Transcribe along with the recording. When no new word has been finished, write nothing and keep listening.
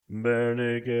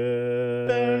Bernigan.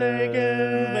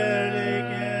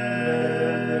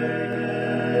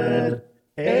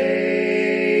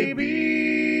 ABCs.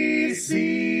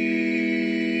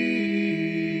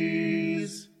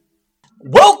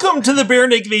 Welcome to the Bare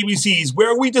Naked ABCs,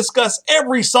 where we discuss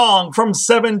every song from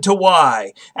 7 to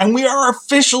Y, and we are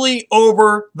officially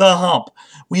over the hump.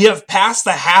 We have passed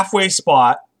the halfway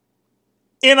spot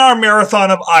in our marathon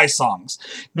of I songs.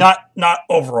 Not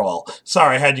overall.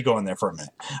 Sorry, I had you go in there for a minute.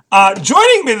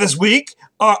 Joining me this week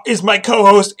is my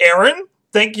co-host, Aaron.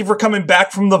 Thank you for coming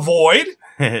back from the void.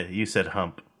 You said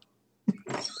hump.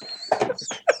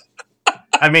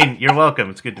 I mean, you're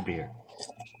welcome. It's good to be here.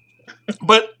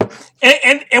 But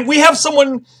and we have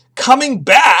someone coming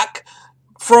back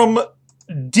from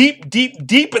deep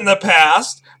in the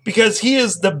past because he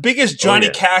is the biggest Johnny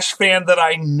Cash fan that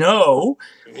I know.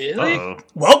 Really? Uh-oh.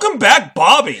 Welcome back,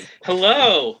 Bobby.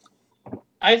 Hello.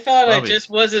 I thought Bobby. I just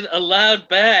wasn't allowed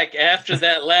back after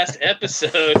that last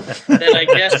episode that I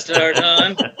guest starred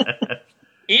on.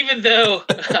 Even though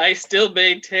I still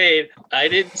maintain I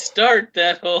didn't start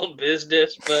that whole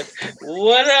business, but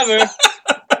whatever.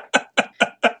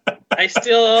 I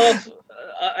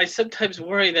sometimes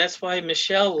worry that's why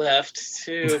Michelle left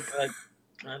too, but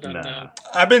I don't know.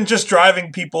 I've been just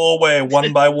driving people away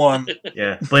one by one.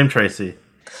 Yeah, blame Tracy.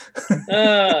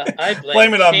 I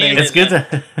Blame it on me. Kanan. It's good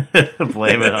to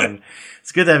blame it on.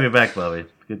 It's good to have you back, Bobby.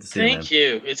 Good to see you. Thank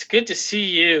you. It's good to see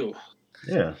you.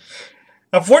 Yeah.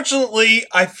 Unfortunately,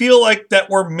 I feel like that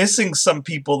we're missing some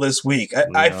people this week.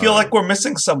 I feel like we're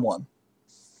missing someone.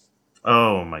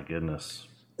 Oh my goodness.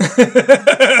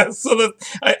 So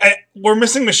we're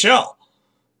missing Michelle.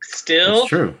 Still? It's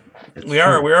true.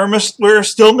 We're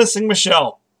still missing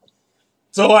Michelle.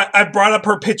 So I brought up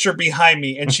her picture behind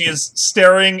me, and she is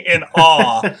staring in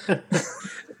awe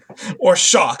or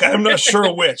shock. I'm not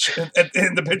sure which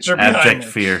in the picture behind Abject me.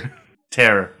 fear.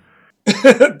 Terror.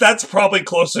 That's probably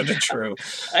closer to true.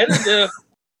 I don't know.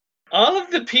 All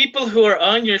of the people who are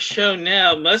on your show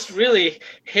now must really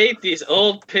hate these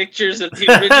old pictures of the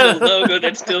original logo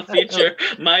that still feature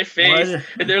my face. What?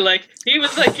 And they're like, he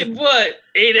was like in what,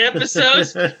 8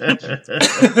 episodes? We're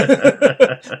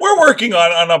working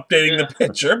on updating the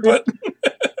picture, but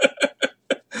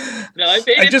No, I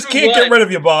made I it just through can't what? get rid of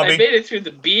you, I Bobby. made it through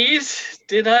the B's,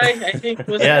 did I? I think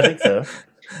was Yeah, I think so.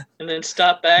 And then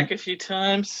stopped back a few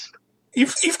times.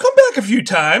 You've come back a few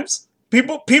times.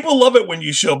 People love it when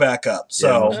you show back up.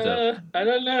 So I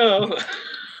don't know.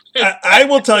 I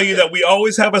will tell you that we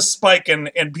always have a spike in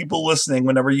people listening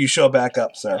whenever you show back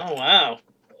up, sir. Oh, wow.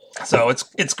 So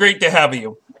it's great to have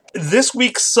you. This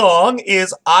week's song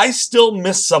is I Still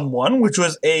Miss Someone, which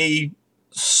was a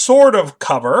sort of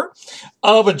cover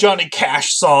of a Johnny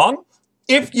Cash song.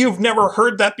 If you've never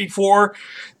heard that before,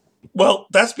 well,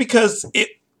 that's because it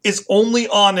is only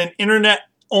on an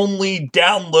internet-only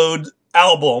download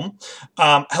album,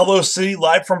 Hello City,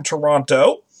 live from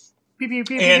Toronto. Deep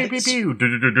cut.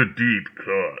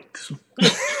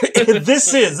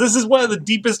 This is one of the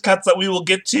deepest cuts that we will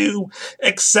get to,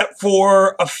 except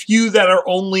for a few that are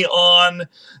only on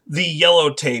the yellow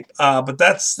tape. But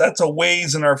that's a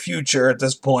ways in our future at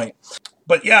this point.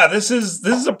 But yeah, this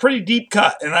is a pretty deep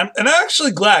cut, and I'm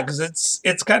actually glad because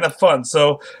it's kind of fun.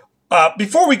 So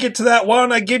before we get to that, why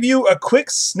don't I give you a quick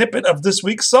snippet of this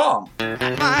week's song?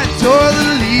 My door,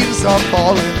 the leaves are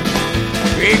falling.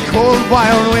 A cold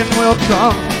wild wind will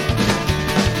come.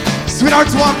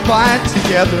 Sweethearts walk by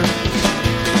together,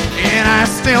 and I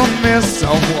still miss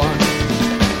someone.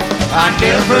 I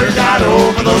never got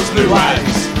over those blue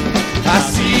eyes. I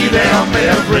see them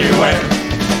everywhere.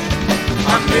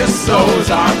 I miss those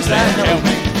arms that held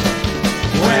me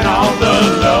when all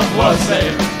the love was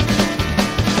there.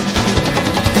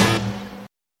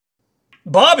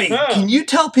 Bobby, can you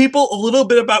tell people a little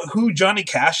bit about who Johnny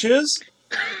Cash is?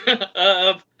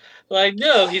 Well, I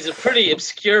know he's a pretty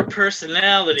obscure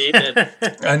personality.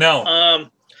 That, I know.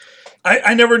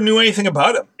 I never knew anything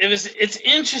about him. It's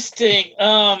interesting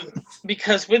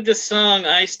because with the song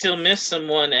 "I Still Miss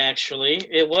Someone," actually,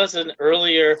 it was an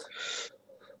earlier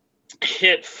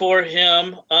hit for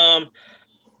him. I'm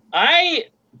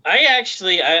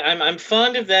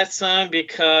fond of that song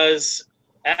because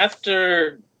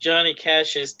after Johnny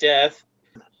Cash's death,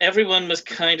 everyone was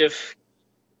kind of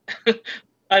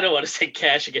I don't want to say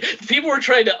cash again. People were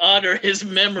trying to honor his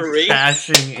memory.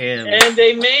 Cashing in. And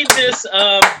they made this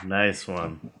Nice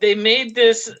one. they made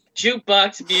this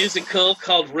jukebox musical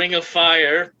called Ring of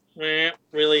Fire,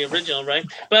 really original, right?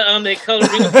 But they called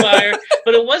it Ring of Fire.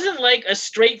 But it wasn't like a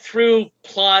straight through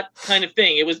plot kind of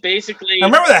thing. It was basically. I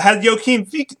remember that had Joaquin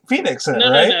Phoenix in it,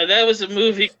 right? No. That was a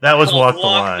movie. That was called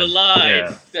Walk the Line.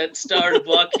 Yeah. That starred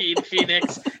Joaquin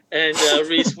Phoenix and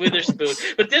Reese Witherspoon.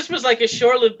 But this was like a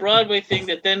short-lived Broadway thing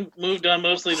that then moved on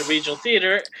mostly to regional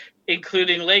theater,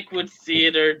 including Lakewood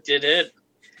Theater did it,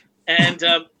 and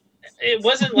it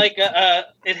wasn't like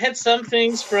it had some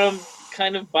things from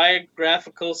kind of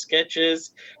biographical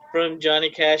sketches from Johnny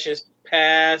Cash's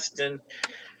past and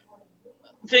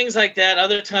things like that.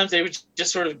 Other times they would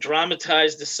just sort of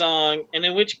dramatize the song, and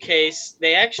in which case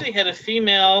they actually had a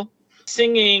female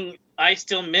singing I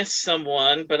Still Miss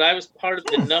Someone, but I was part of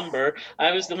the number.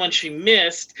 I was the one she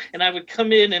missed, and I would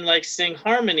come in and like sing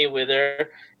harmony with her.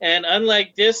 And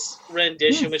unlike this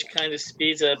rendition, which kind of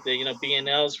speeds up the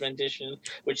B&L's rendition,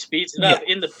 which speeds it up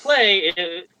in the play,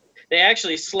 they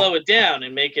actually slow it down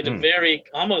and make it a very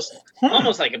almost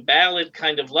like a ballad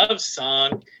kind of love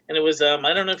song. And it was I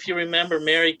don't know if you remember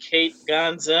Mary Kate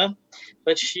Gonza,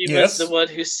 but she was the one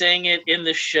who sang it in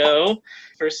the show.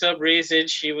 For some reason,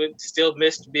 she would still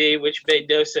miss me, which made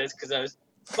no sense because I was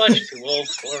much too old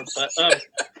for it.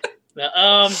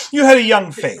 But you had a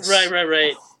young face,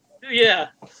 right. Yeah,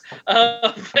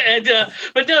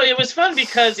 but no, it was fun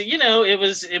because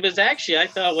it was actually, I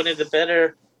thought, one of the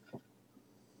better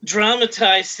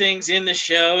dramatized things in the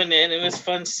show, and it was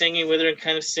fun singing with her and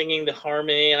kind of singing the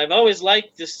harmony. And I've always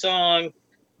liked this song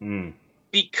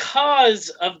because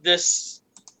of this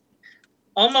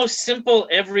almost simple,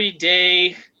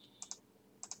 everyday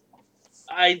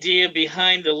idea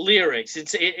behind the lyrics.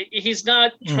 He's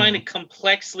not trying to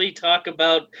complexly talk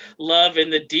about love in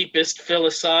the deepest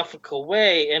philosophical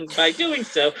way, and by doing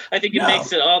so, I think it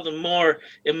makes it all the more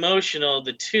emotional.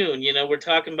 The tune, we're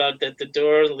talking about that the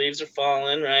door, the leaves are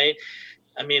falling, right?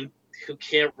 I mean, who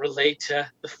can't relate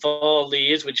to the fall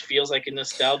leaves, which feels like a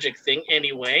nostalgic thing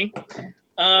anyway.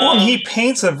 Well, and he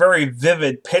paints a very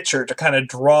vivid picture to kind of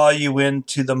draw you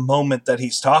into the moment that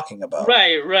he's talking about.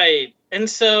 Right. And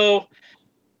so,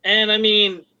 and I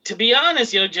mean, to be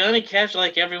honest, Johnny Cash,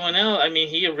 like everyone else, I mean,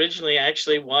 he originally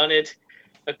actually wanted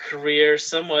a career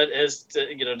somewhat as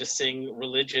to sing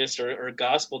religious or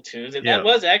gospel tunes. And that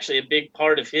was actually a big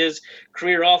part of his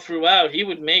career all throughout. He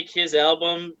would make his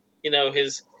album,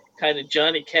 his kind of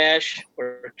Johnny Cash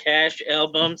or Cash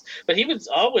albums, but he would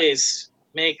always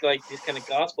make like these kind of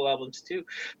gospel albums too.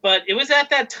 But it was at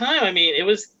that time, I mean, it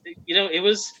was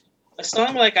a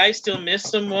song like I Still Miss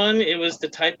Someone. It was the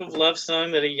type of love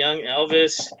song that a young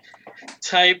Elvis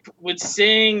type would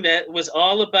sing, that was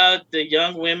all about the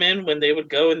young women when they would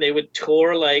go and they would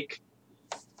tour like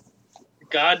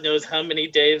God knows how many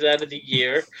days out of the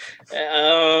year.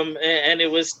 And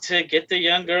it was to get the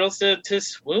young girls to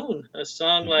swoon. A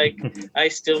song like I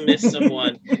Still Miss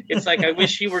Someone. It's like, I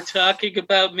wish you were talking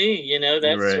about me,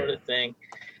 that sort of thing.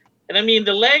 And I mean,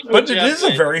 the language. But it is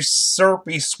a very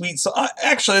syrupy, sweet song.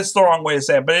 Actually, that's the wrong way to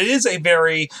say it, but it is a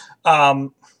very, I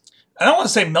don't want to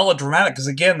say melodramatic, because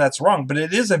again, that's wrong, but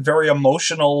it is a very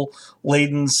emotional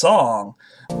laden song.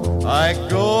 I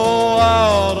go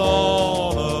out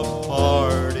on a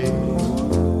party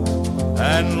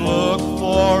and look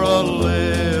for a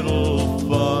little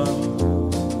fun,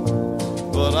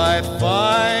 but I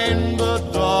find a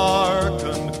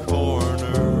darkened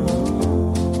corner,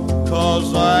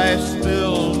 'cause I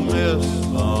still miss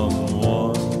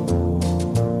someone.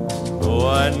 Oh,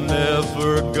 I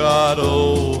never got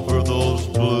over those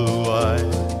blue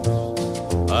eyes,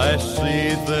 I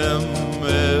see them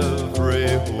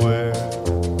everywhere.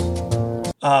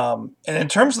 And in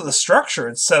terms of the structure,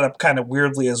 it's set up kind of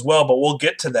weirdly as well, but we'll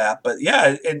get to that. But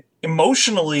yeah,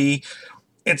 emotionally,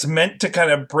 it's meant to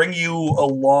kind of bring you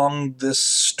along this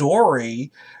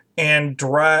story and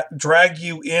drag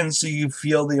you in so you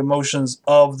feel the emotions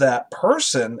of that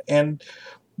person. And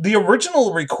the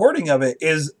original recording of it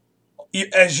is,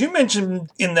 as you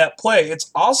mentioned in that play, it's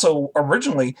also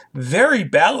originally very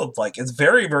ballad-like. It's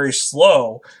very, very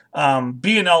slow.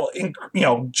 B&L,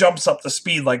 jumps up the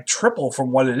speed like triple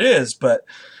from what it is, but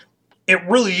it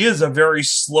really is a very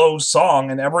slow song,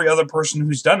 and every other person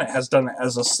who's done it has done it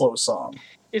as a slow song.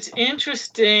 It's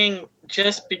interesting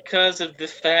just because of the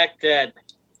fact that,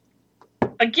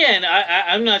 again,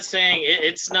 I'm not saying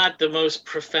it's not the most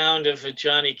profound of a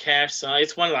Johnny Cash song.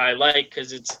 It's one that I like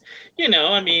because it's,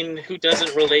 I mean, who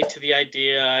doesn't relate to the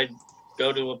idea I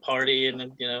go to a party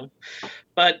and,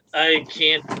 but I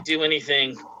can't do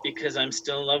anything because I'm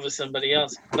still in love with somebody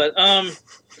else. But so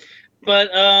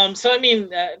I mean,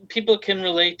 people can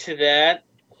relate to that.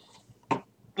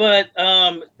 But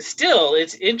still,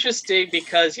 it's interesting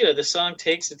because, the song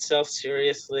takes itself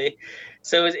seriously.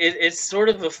 So it's sort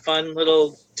of a fun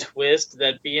little twist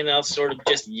that BNL sort of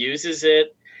just uses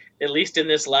it, at least in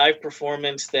this live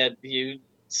performance that you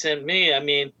sent me. I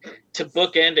mean, to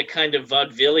bookend a kind of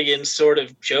vaudevillian sort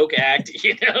of joke act,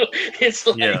 it's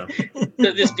like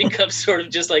this becomes sort of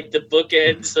just like the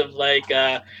bookends of like,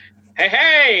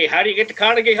 hey, how do you get to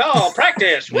Carnegie Hall?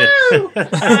 Practice, woo!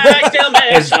 I still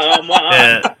met someone.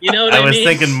 Yeah. You know what I mean? I was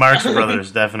thinking Marx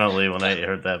Brothers definitely when I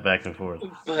heard that back and forth.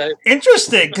 But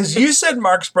Interesting, because you said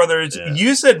Marx Brothers,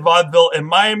 you said vaudeville, and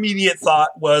my immediate thought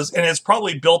was, and it's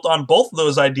probably built on both of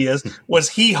those ideas, was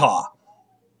hee-haw.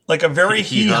 Like a very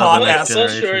hee-haw-esque well,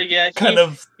 sure, yeah. kind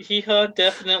of... Hee-haw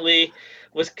definitely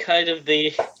was kind of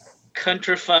the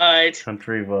countrified...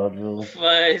 Country vaudeville.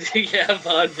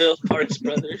 Vaudeville, Marx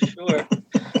Brothers, sure.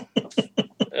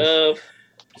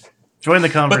 Join the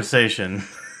conversation.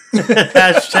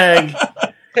 Hashtag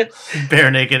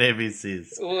Bare Naked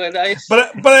ABCs.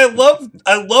 But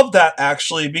I love that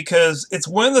actually, because it's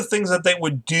one of the things that they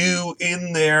would do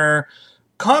in their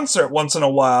concert once in a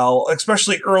while,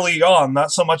 especially early on,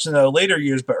 not so much in the later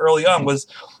years, but early on, was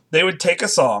they would take a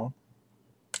song,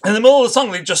 in the middle of the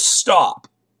song they'd just stop,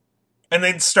 and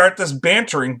they'd start this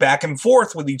bantering back and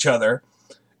forth with each other,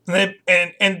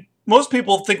 and most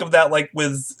people think of that like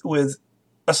with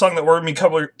a song that we're going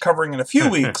to be covering in a few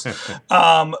weeks,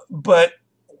 but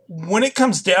when it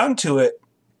comes down to it,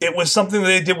 it was something that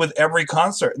they did with every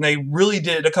concert, and they really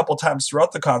did it a couple times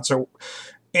throughout the concert.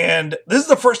 And this is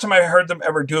the first time I heard them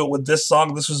ever do it with this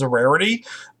song. This was a rarity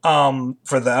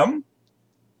for them.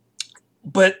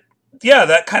 But yeah,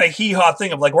 that kind of hee-haw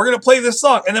thing of like, we're going to play this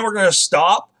song, and then we're going to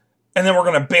stop, and then we're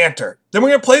going to banter. Then we're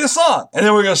going to play the song, and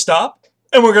then we're going to stop,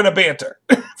 and we're going to banter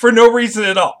for no reason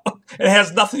at all. It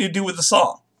has nothing to do with the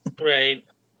song. Right.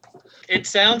 It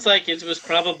sounds like it was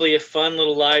probably a fun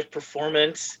little live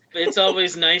performance. It's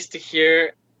always nice to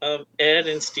hear Ed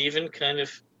and Steven kind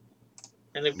of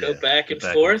go back and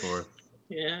forth.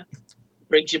 Yeah.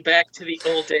 Brings you back to the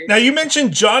old days. Now, you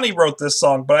mentioned Johnny wrote this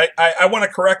song, but I want to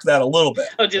correct that a little bit.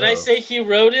 Oh, did I say he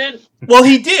wrote it? Well,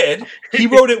 he did. He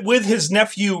wrote it with his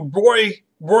nephew,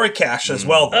 Roy Cash, as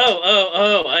well. Though.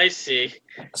 Oh, I see.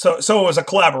 So it was a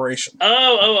collaboration.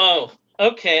 Oh.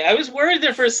 Okay, I was worried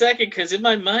there for a second because in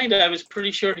my mind I was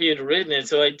pretty sure he had written it,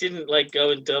 so I didn't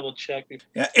go and double check.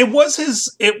 Yeah, it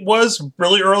was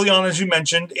really early on, as you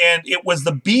mentioned, and it was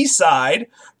the B-side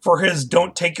for his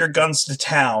 "Don't Take Your Guns to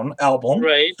Town" album,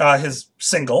 right? His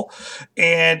single,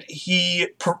 and he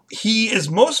is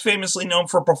most famously known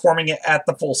for performing it at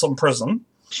the Folsom Prison,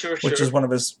 which is one of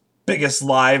his biggest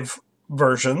live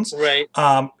versions, right?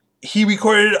 He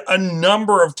recorded a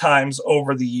number of times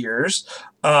over the years,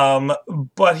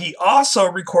 but he also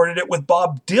recorded it with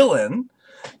Bob Dylan,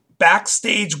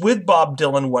 backstage with Bob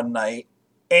Dylan one night,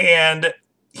 and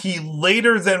he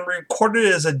later then recorded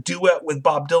it as a duet with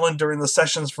Bob Dylan during the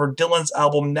sessions for Dylan's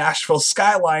album Nashville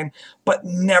Skyline, but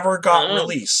never got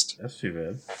released. That's too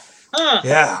bad. Huh,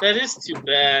 yeah. That is too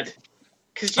bad.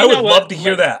 I would love to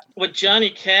hear that. What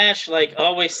Johnny Cash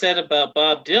always said about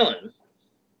Bob Dylan.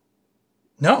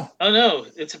 No. Oh, no.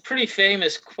 It's a pretty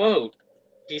famous quote.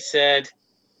 He said,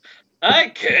 I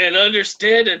can't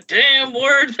understand a damn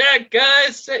word that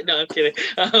guy said. No, I'm kidding.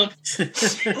 He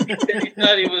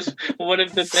thought he was one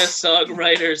of the best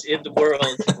songwriters in the world.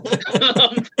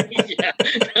 Yeah.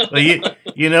 Well,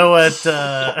 you know what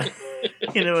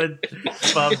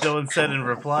Bob Dylan said in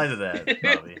reply to that,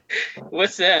 Bobby?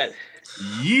 What's that?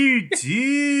 You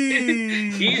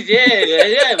too. He said,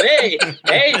 hey,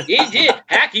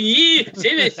 how can you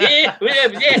say this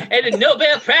and a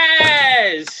Nobel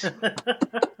Prize?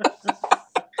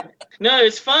 No,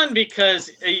 it's fun because,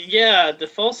 the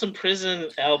Folsom Prison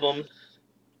album,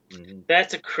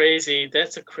 that's a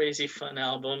crazy fun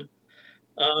album.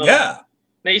 Yeah.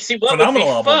 Now, you see, what Phenomenal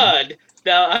would be fun,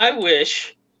 now I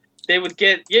wish they would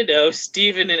get,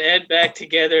 Steven and Ed back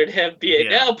together and have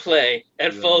BNL play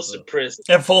at Folsom Prison.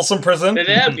 At Folsom Prison?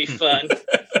 That'd be fun.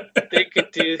 They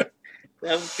could do,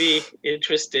 that would be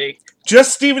interesting.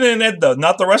 Just Steven and Ed, though,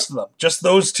 not the rest of them. Just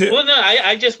those two. Well, no,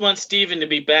 I just want Steven to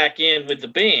be back in with the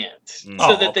band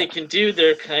so that they can do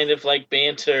their kind of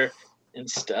banter and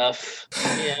stuff.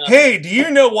 Yeah. Hey, do you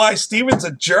know why Steven's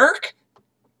a jerk?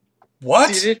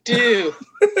 What? Do.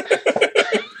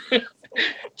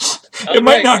 It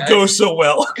might not go so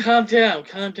well. Calm down.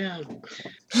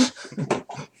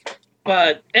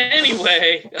 But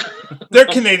anyway. They're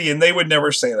Canadian. They would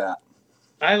never say that.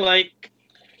 I like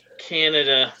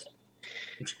Canada.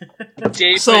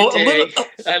 So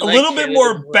a little bit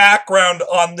more background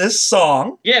on this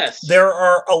song. Yes. There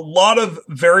are a lot of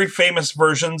very famous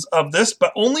versions of this,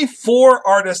 but only 4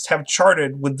 artists have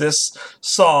charted with this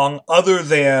song other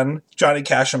than Johnny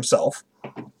Cash himself.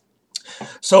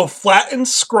 So Flattened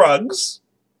Scruggs.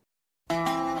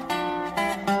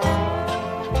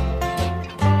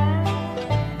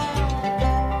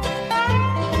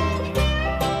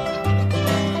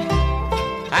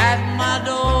 At my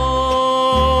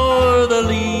door, the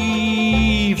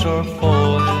leaves are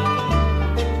falling.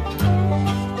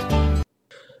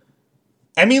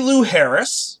 Emmylou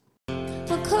Harris.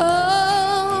 A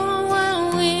cold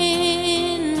wild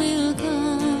wind will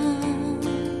come.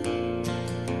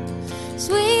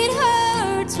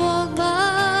 Sweethearts walk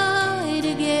by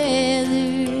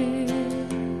together,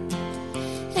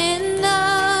 and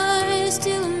I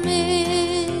still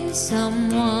miss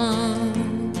someone.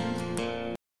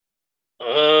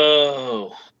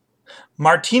 Oh.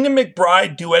 Martina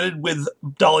McBride duetted with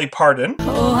Dolly Parton.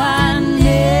 Oh, I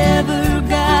never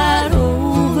got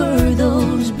over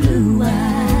those blue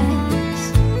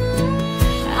eyes.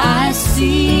 I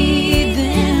see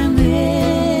them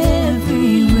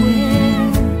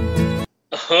everywhere.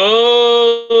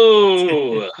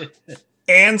 Oh.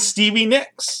 And Stevie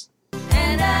Nicks.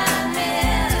 And I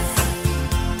miss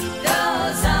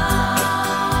those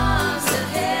arms that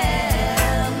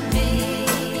held me.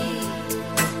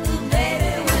 Ooh,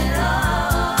 baby, when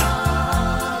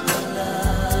all the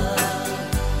love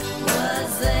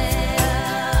was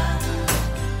there.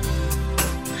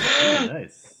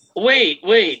 Nice. Wait.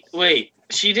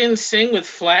 She didn't sing with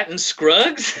Flattened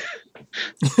Scruggs?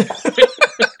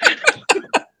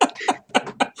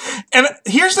 And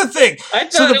here's the thing. I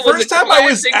thought So the it was first a time I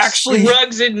was classic actually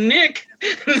Scruggs and Nick.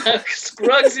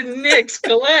 Scruggs and Nick's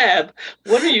collab.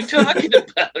 What are you talking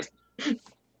about?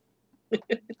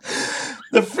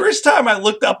 the first time I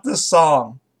looked up this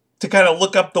song to kind of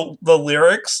look up the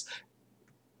lyrics,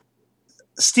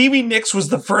 Stevie Nicks was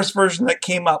the first version that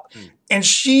came up, and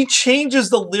she changes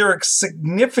the lyrics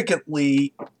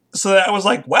significantly. So that I was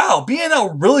like, wow,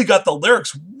 BNL really got the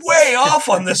lyrics way off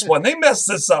on this one. They messed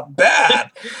this up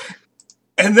bad.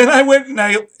 And then I went and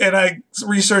I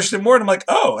researched it more, and I'm like,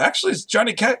 oh, actually, it's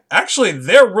Johnny Cash. Actually,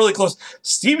 they're really close.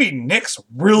 Stevie Nicks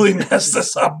really messed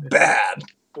this up bad.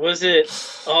 Was it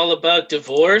all about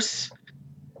divorce?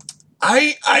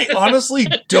 I honestly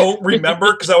don't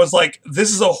remember because I was like, this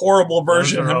is a horrible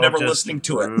version. Those are I'm all never just listening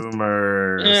to it.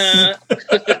 Rumors.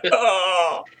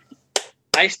 Oh.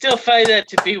 I still find that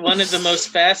to be one of the most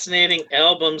fascinating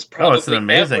albums probably it's an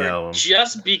amazing ever, album.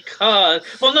 just because,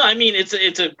 well, no, I mean, it's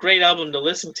a great album to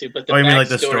listen to, but the You mean like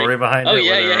the backstory- story behind Oh, it,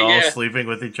 yeah, where they're yeah, all yeah. sleeping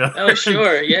with each other? Oh,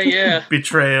 sure, yeah.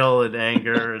 Betrayal and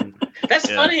anger and That's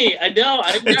Yeah. funny. I know.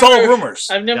 It's all rumors.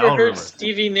 I've never all heard rumors.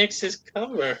 Stevie Nicks'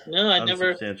 cover. No, I never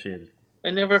unsubstantiated.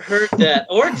 heard that.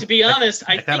 Or to be honest,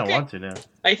 I kind of want to now.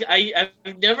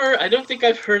 I don't think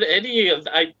I've heard any of.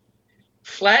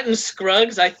 Flattened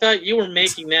Scruggs. I thought you were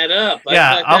making that up. I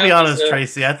Yeah, thought I'll that be was honest,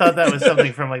 Tracy. I thought that was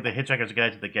something from like the Hitchhiker's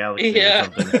Guide to the Galaxy Yeah.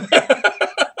 or something.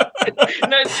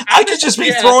 No, I could just be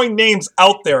yeah. throwing names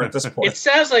out there at this It point.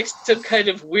 sounds like some kind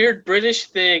of weird British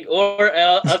thing, or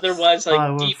otherwise I like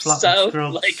want deep Flattened south.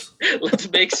 Scruggs. Like, let's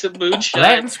make some moonshine.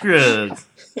 Latin Scruggs.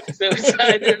 So it's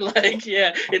either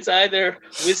it's either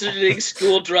Wizarding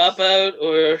School Dropout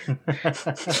or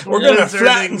We're gonna Wizarding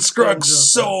flatten Scruggs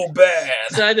so bad.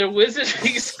 it's either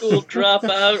Wizarding School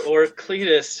Dropout or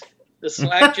Cletus, the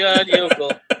slack-jawed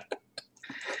yokel.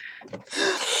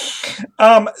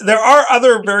 There are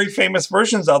other very famous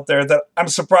versions out there that I'm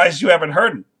surprised you haven't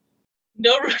heard.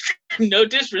 No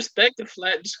disrespect to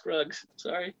Flattened Scruggs.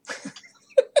 Sorry.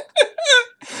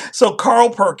 So Carl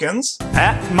Perkins,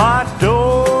 At my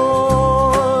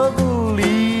door, the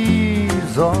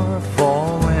leaves are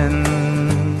falling.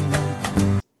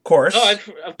 of course. Oh,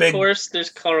 of Big- course, there's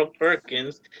Carl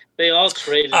Perkins. They all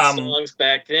traded songs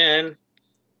back then.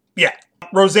 Yeah.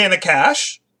 Rosanna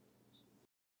Cash.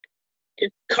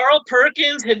 If Carl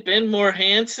Perkins had been more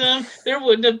handsome, there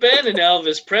wouldn't have been an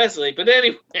Elvis Presley. But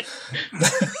anyway, or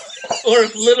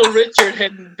if Little Richard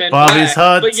hadn't been Bobby's black.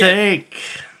 hot But yeah. take.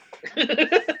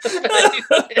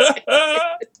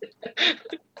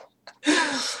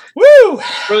 Woo!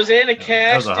 Rosanna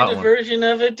Cash was a did hot a one. version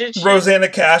of it, did she? Rosanna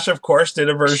Cash, of course, did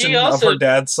a version She of also- her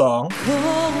dad's song.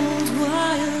 Cold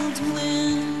wild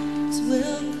winds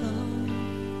will come.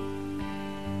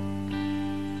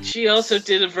 She also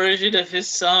did a version of his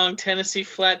song Tennessee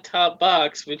Flat Top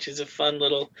Box, which is a fun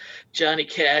little Johnny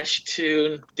Cash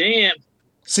tune. Damn.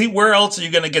 See, where else are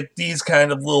you going to get these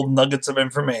kind of little nuggets of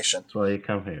information? That's why you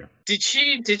come here. Did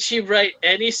she write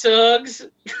any songs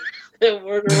that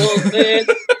were her old band?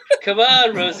 Come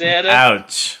on, Rosanna.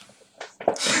 Ouch.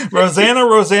 Rosanna,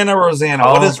 what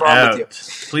is wrong with you?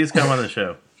 Please come on the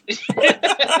show.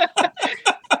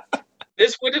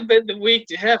 This would have been the week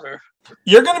to have her.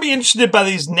 You're going to be interested by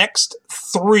these next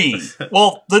three.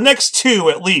 Well, the next two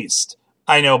at least.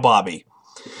 I know, Bobby.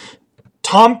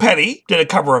 Tom Petty did a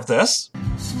cover of this.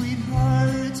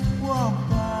 Sweethearts walk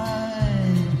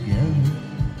by together.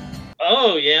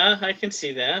 Oh, yeah, I can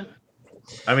see that.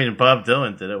 I mean, Bob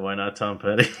Dylan did it. Why not Tom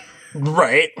Petty?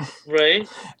 Right. Right?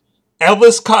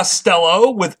 Elvis Costello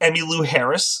with Emmylou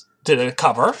Harris did a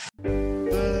cover.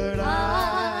 But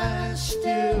I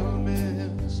still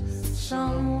miss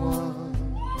someone.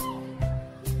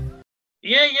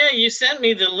 Yeah, you sent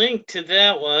me the link to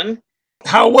that one.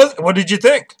 What did you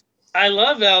think? I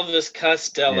love Elvis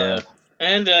Costello. Yeah.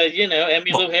 And,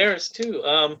 Emmylou Harris, too.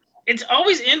 It's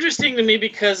always interesting to me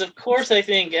because, of course, I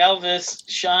think Elvis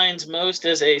shines most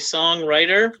as a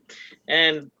songwriter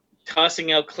and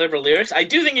tossing out clever lyrics. I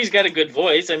do think he's got a good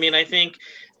voice. I mean, I think,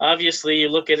 obviously, you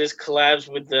look at his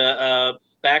collabs with the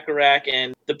Bacharach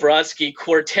and the Brodsky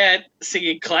Quartet,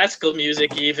 singing classical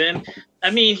music even. I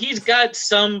mean, he's got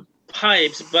some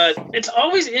pipes, but it's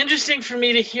always interesting for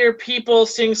me to hear people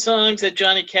sing songs that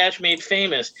Johnny Cash made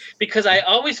famous, because I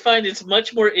always find it's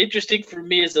much more interesting for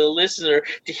me as a listener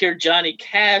to hear Johnny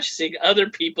Cash sing other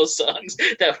people's songs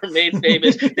that were made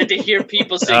famous than to hear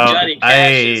people sing Johnny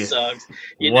Cash's songs.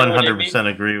 You know what I 100% mean?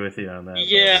 agree with you on that.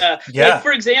 Yeah. Like,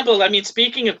 for example, I mean,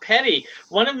 speaking of Petty,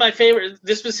 one of my favorite,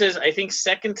 this was his, I think,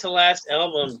 second to last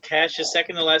album, Cash's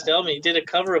second to last album. He did a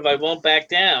cover of I Won't Back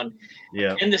Down.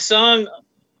 Yeah. And the song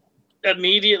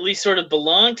immediately sort of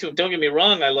belonged to him. Don't get me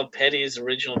wrong, I love Petty's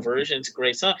original version. It's a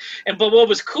great song. But what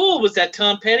was cool was that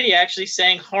Tom Petty actually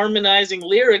sang harmonizing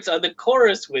lyrics on the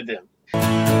chorus with him.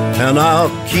 And I'll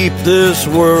keep this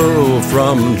world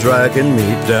from dragging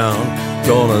me down.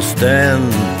 Gonna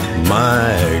stand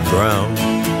my ground,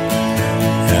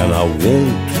 and I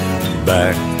won't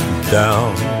back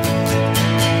down.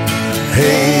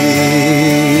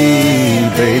 Hey,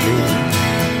 baby,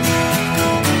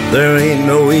 there ain't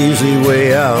no easy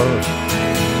way out.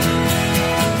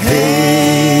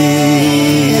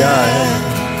 Hey,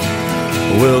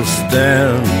 I will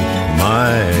stand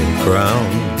my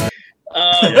ground.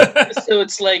 So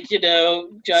it's like,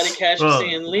 Johnny Cash is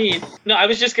singing lead. No, I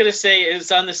was just going to say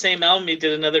it's on the same album. He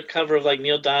did another cover of like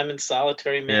Neil Diamond's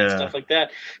Solitary Man, stuff like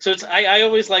that. So I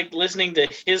always like listening to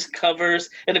his covers,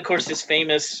 and of course his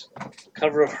famous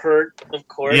cover of Hurt, of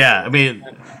course. Yeah, I mean,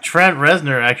 Trent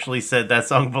Reznor actually said that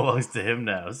song belongs to him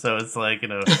now. So it's like,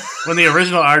 when the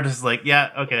original artist is like, yeah,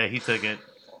 okay, he took it.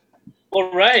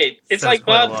 Well, right. It's Says like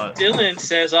quite a Bob lot. Dylan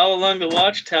says, All Along the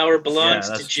Watchtower belongs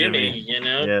Yeah, to that's Jimmy,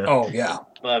 Yeah. Oh, yeah.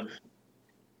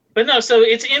 But no, so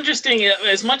it's interesting.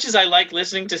 As much as I like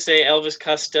listening to, say, Elvis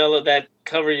Costello, that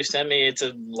cover you sent me, it's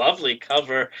a lovely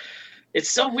cover. It's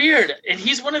so weird. And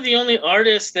he's one of the only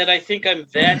artists that I think I'm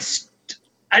that,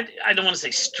 I don't want to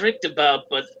say strict about,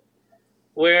 but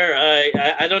where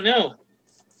I don't know.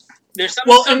 There's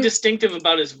something distinctive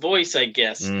about his voice, I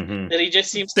guess, that he just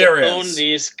seems to own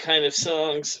these kind of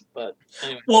songs. But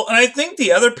anyway. Well, and I think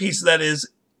the other piece of that is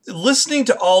listening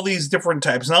to all these different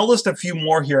types, and I'll list a few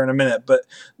more here in a minute, but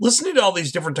listening to all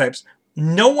these different types,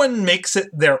 no one makes it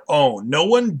their own. No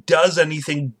one does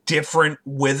anything different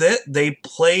with it. They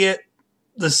play it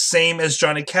the same as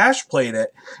Johnny Cash played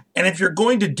it. And if you're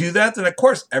going to do that, then of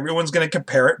course everyone's going to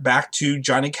compare it back to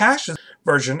Johnny Cash's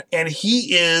version, and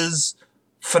he is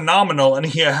phenomenal, and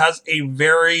he has a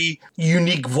very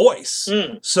unique voice.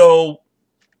 So,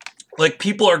 like,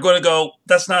 people are going to go,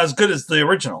 that's not as good as the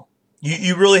original.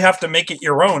 You really have to make it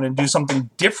your own and do something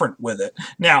different with it.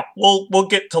 Now, we'll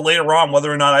get to later on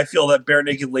whether or not I feel that Bare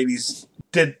Naked Ladies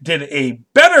did a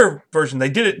better version. They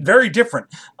did it very different,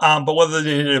 but whether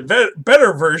they did a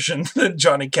better version than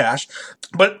Johnny Cash.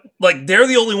 But, like, they're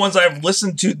the only ones I've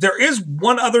listened to. There is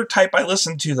one other type I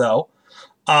listened to, though.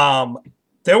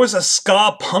 There was a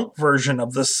ska punk version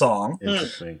of this song.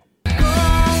 Interesting.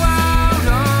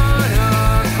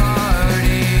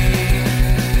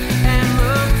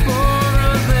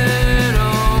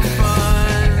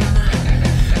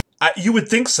 You would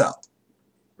think so.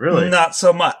 Really? Not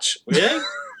so much. Really?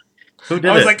 Who did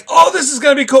it? I was like, oh, this is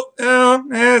going to be cool.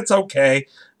 It's okay.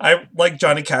 I like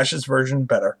Johnny Cash's version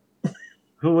better.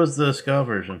 Who was the ska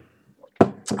version?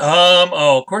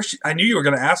 Of course, I knew you were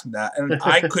going to ask me that, and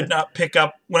I could not pick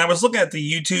up when I was looking at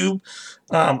the YouTube.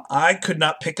 I could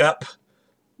not pick up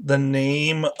the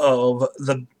name of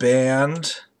the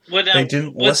band. They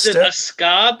didn't list was it a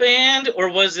ska band, or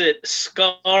was it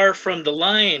Scar from The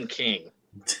Lion King?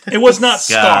 It was not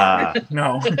Ska. Scar.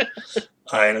 No.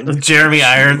 Jeremy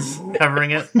Irons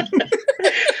covering it.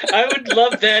 I would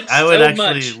love that I would so actually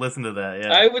much. listen to that,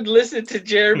 yeah. I would listen to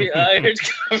Jeremy Irons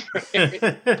covering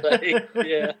it. Like,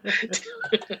 yeah.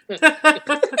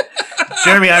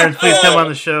 Jeremy Irons, please come on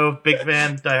the show. Big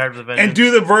fan, Die Hard with a Vengeance. And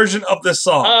do the version of this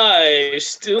song. I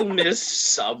still miss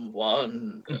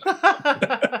someone.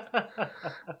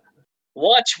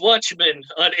 Watch Watchmen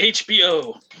on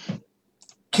HBO.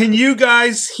 Can you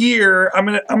guys hear? I'm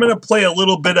gonna play a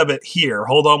little bit of it here.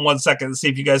 Hold on 1 second and see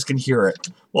if you guys can hear it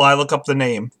while I look up the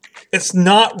name. It's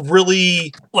not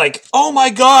really like, oh my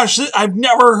gosh, I've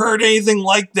never heard anything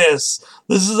like this.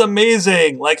 This is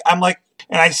amazing. Like, I'm like,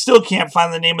 and I still can't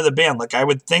find the name of the band. Like, I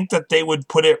would think that they would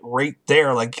put it right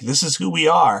there. Like, this is who we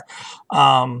are.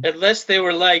 Unless they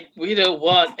were like, we don't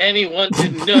want anyone to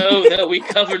know that we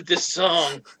covered this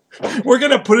song. We're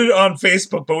gonna put it on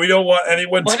Facebook, but we don't want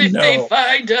anyone What to if know. they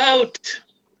find out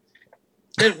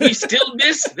that we still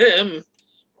miss them?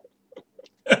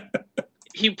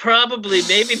 He probably,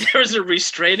 maybe there was a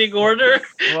restraining order,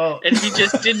 Well, and he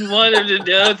just didn't want him to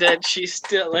know that she's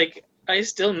still, like, I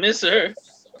still miss her.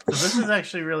 so this is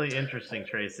actually really interesting,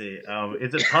 Tracy.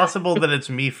 Is it possible that it's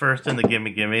Me First and the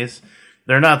Gimme Gimmes?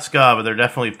 They're not ska, but they're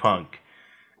definitely punk.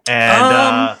 And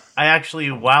I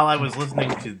actually, while I was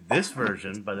listening to this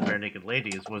version by the Bare Naked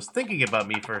Ladies, was thinking about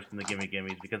Me First and the Gimme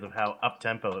Gimmes because of how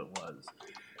up-tempo it was.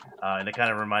 And it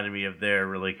kind of reminded me of their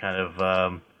really kind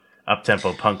of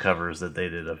up-tempo punk covers that they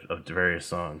did of various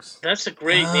songs. That's a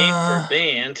great name for a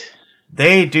band.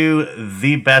 They do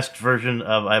the best version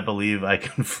of I Believe I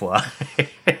Can Fly.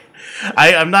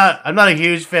 I'm not a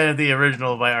huge fan of the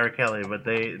original by R. Kelly, but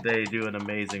they do an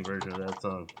amazing version of that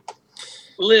song.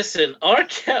 Listen, R.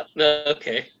 Kelly. No,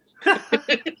 okay.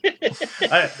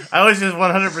 I was just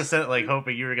 100% like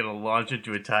hoping you were going to launch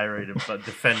into a tirade about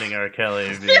defending R.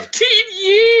 Kelly. 15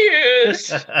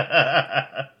 years!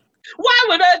 Why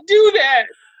would I do that?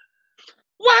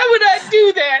 Why would I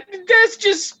do that? That's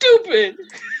just stupid.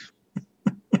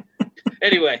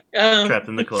 Anyway, Trapped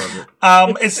in the closet.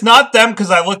 It's not them because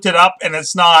I looked it up and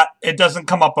it's not. It doesn't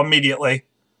come up immediately.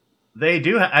 They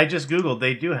do. I just googled.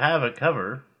 They do have a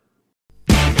cover.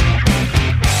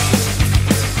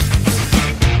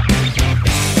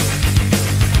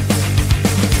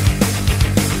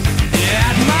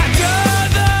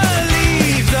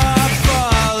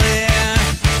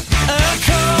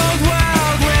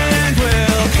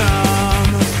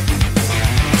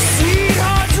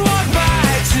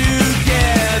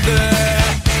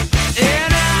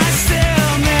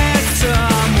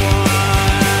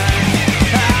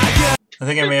 I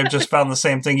think I may have just found the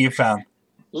same thing you found.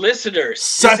 listeners,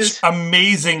 Such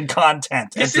amazing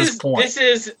content at this point. This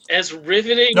is as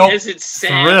riveting Nope. as it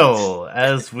sounds. Thrill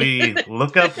as we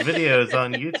look up videos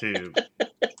on YouTube.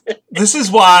 This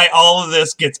is why all of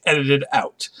this gets edited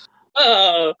out.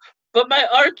 Oh, but my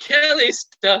R. Kelly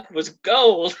stuff was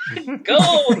gold.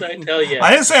 Gold, I tell you.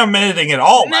 I didn't say I'm editing it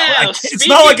all. Now, Like, it's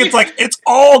not like it's like it's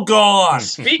all gone.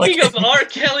 Speaking Like- of R.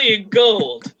 Kelly and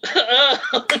gold,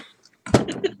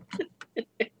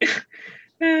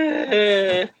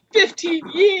 15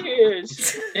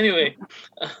 years. Anyway,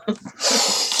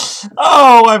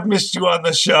 Oh, I've missed you on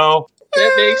the show.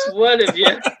 that makes one of you.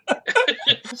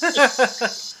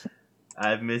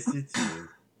 I've missed you too.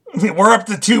 We're up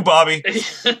to 2, Bobby.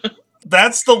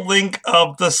 That's the link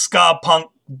of the ska punk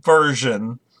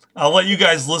version. I'll let you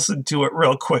guys listen to it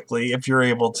real quickly if you're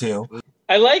able to.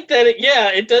 I like that.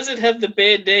 It doesn't have the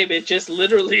band name. It just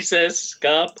literally says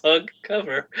ska punk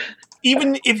cover.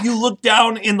 Even if you look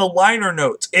down in the liner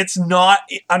notes, it's not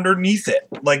underneath it.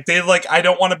 Like I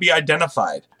don't want to be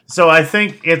identified. So I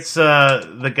think it's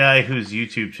the guy whose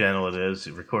YouTube channel it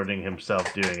is recording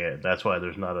himself doing it. That's why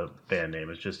there's not a band name.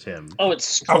 It's just him. Oh,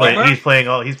 it's Okay. Strummer?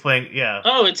 He's playing. Yeah.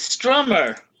 Oh, it's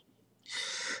Strummer.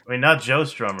 I mean, not Joe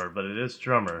Strummer, but it is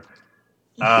Strummer.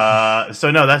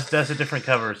 So no, that's a different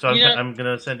cover. So I'm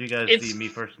gonna send you guys the Me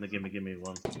First and the Gimme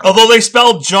one. Although they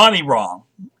spelled Johnny wrong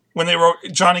when they wrote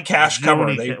Johnny Cash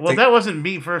cover. That wasn't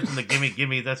Me First and the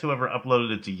Gimme. That's whoever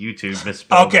uploaded it to YouTube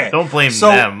misspelled. Okay. Don't blame so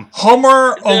them.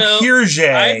 Homer No,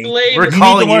 O'Hirje. I blame We're you need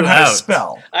calling to learn you how to out.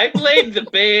 spell. I blame the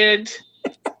band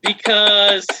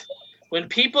because when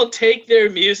people take their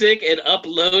music and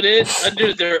upload it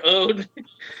under their own,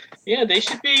 yeah, they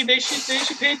should pay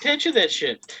attention to that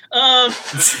shit.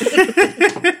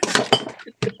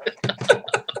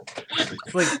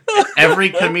 Like every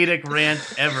comedic rant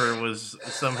ever was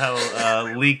somehow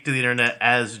leaked to the internet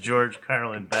as George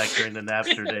Carlin back during the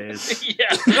Napster days.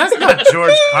 Yeah, That's not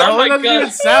George Carlin. my That doesn't even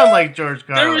God. sound like George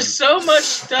Carlin. there was so much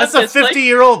stuff That's a like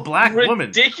 50-year-old black woman.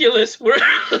 ridiculous. Where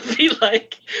it would be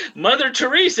like Mother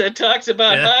Teresa talks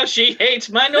about Yeah. how she hates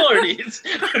minorities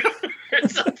or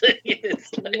something.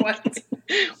 It's like,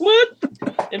 what?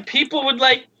 And people would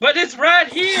like, but it's right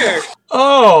here.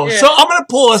 Oh, Yeah. so I'm going to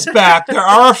pull us back. There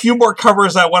are a few more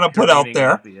covers I want to put out Careening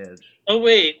there. off the edge. Oh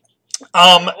wait,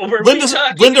 Were we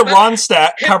talking Linda about-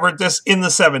 Ronstadt covered this in the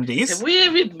 70s. Have we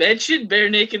even mentioned Bare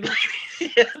Naked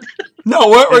Ladies yet? No,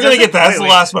 we're going to Is get that. That's the wait,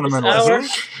 last one I'm this going to hour?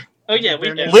 listen. Oh, yeah, we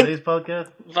Bare did. Naked Ladies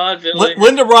podcast? Vaudeville.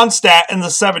 Linda Ronstadt in the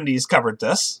 70s covered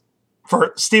this.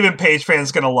 For Stephen Page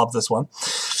fans, going to love this one.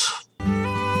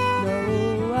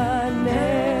 No, I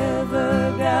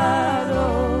never got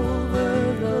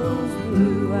over those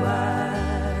blue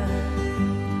eyes.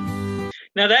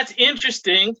 Now that's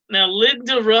interesting. Now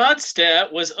Linda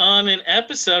Ronstadt was on an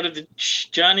episode of the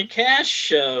Johnny Cash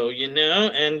show,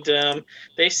 and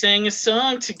they sang a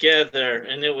song together,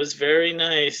 and it was very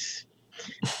nice.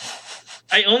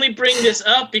 I only bring this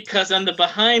up because on the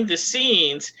behind the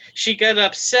scenes, she got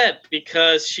upset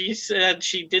because she said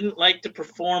she didn't like to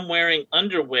perform wearing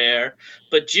underwear,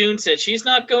 but June said she's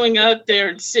not going out there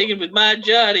and singing with my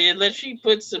Johnny unless she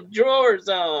puts some drawers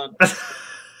on.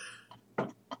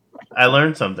 I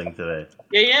learned something today.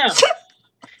 Yeah.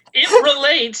 It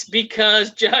relates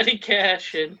because Johnny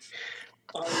Cash and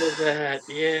all of that,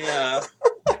 yeah.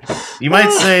 You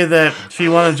might say that she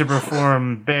wanted to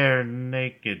perform bare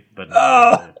naked, but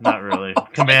not really.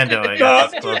 Commando, I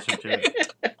guess, is closer to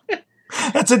it.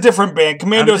 That's a different band.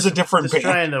 Commando's I'm a different just band.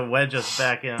 trying to wedge us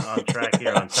back in on track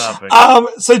here on topic.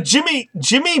 So Jimmy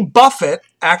Buffett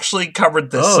actually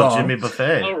covered this song. Jimmy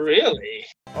Buffett. Oh, really?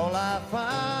 All I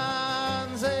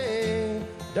find's a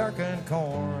darkened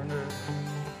corner.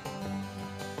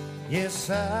 Yes,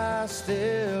 I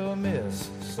still miss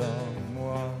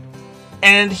someone.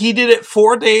 And he did it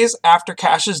 4 days after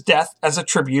Cash's death as a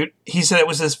tribute. He said it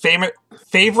was his favorite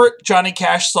Johnny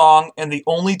Cash song, and the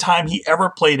only time he ever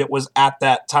played it was at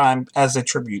that time as a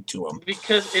tribute to him.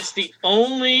 Because it's the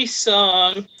only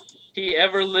song he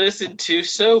ever listened to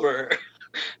sober.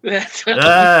 That's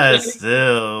I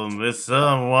still miss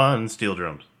someone. Steel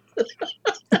drums.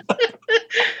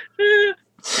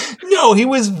 No, he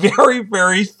was very,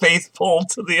 very faithful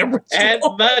to the original. At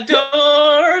my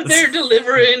door, they're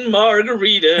delivering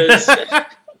margaritas.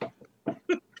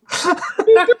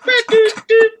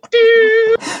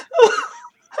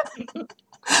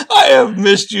 I have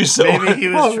missed you so much. Maybe he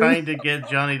was trying to get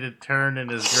Johnny to turn in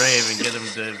his grave and get him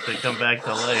to come back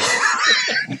to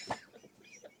life.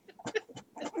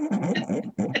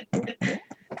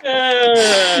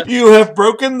 You have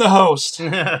broken the host.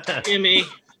 Jimmy.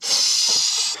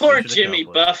 Poor Jimmy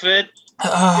Buffett.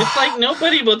 It's like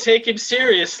nobody will take him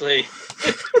seriously.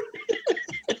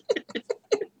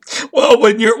 Well,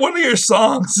 when one of your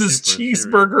songs is Super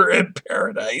Cheeseburger in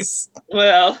Paradise,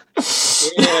 Well,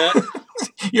 yeah.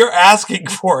 you're asking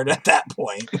for it at that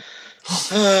point.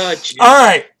 Oh, Jimmy. All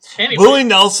right. Anyway, Willie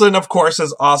Nelson, of course,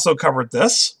 has also covered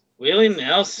this. Willie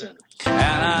Nelson. And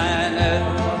I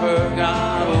never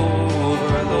got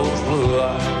over those blue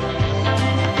eyes.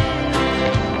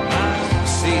 I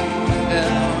see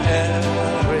them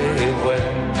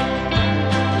everywhere.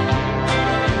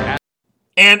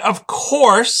 And, of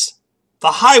course,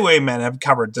 the Highwaymen have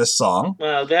covered this song.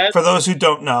 Well, that For those who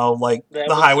don't know, like, That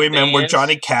the was Highwaymen the were band.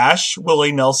 Johnny Cash,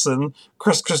 Willie Nelson,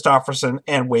 Chris Christopherson,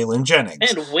 and Waylon Jennings.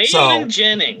 and Waylon So-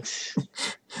 Jennings.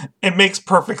 It makes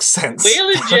perfect sense.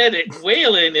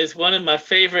 Waylon is one of my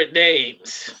favorite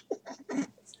names.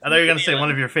 I thought you were going to say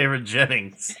one of your favorite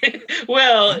Jennings.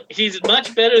 Well, he's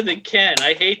much better than Ken.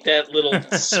 I hate that little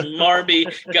smarmy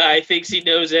guy. Thinks he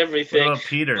knows What everything. about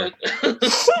Peter?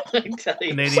 I tell you,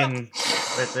 Canadian,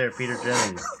 right there, Peter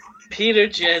Jennings. Peter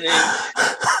Jennings.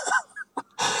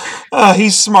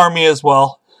 He's smarmy as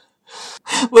well.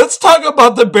 Let's talk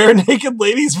about the Bare Naked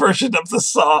Ladies version of the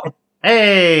song.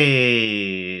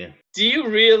 Hey! Do you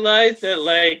realize that,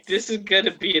 like, this is going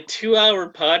to be a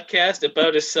 2-hour podcast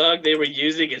about a song they were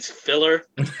using as filler?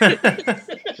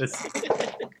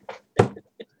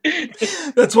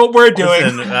 That's what we're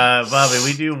doing. Listen, Bobby,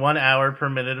 we do 1 hour per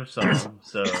minute of song,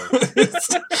 so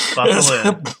buckle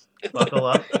in. Buckle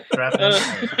up, strap in.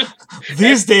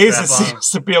 These days, Strap it on. seems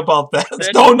to be about that.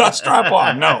 No, not strap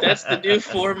on. No. That's the new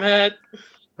format.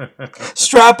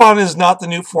 Strap on is not the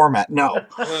new format. No.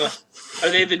 Are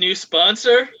they the new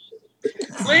sponsor?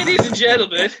 Ladies and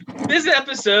gentlemen, this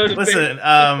episode of Listen,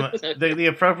 the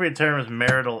appropriate term is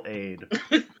marital aid.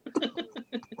 Not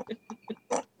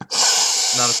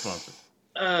a sponsor.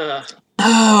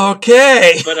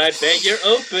 Okay. But I bet you're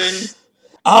open.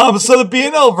 So the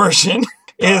BNL version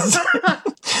is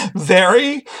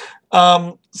very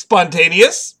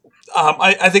spontaneous.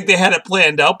 I think they had it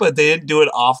planned out, but they didn't do it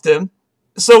often.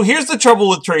 So here's the trouble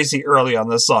with Tracy early on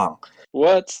this song.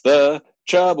 What's the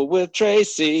trouble with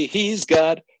Tracy? He's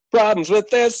got problems with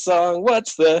this song.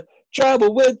 What's the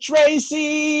trouble with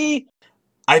Tracy?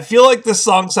 I feel like this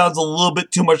song sounds a little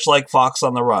bit too much like Fox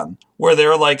on the Run, where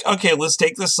they're like, okay, let's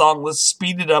take this song, let's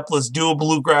speed it up, let's do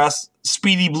a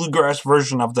speedy bluegrass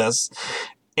version of this.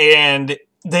 And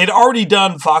they'd already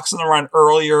done Fox on the Run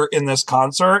earlier in this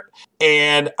concert,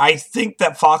 and I think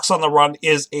that Fox on the Run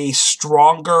is a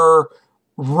stronger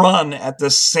run at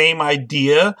the same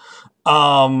idea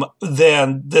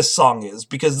than this song is,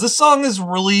 because this song is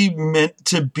really meant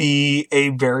to be a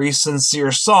very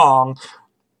sincere song.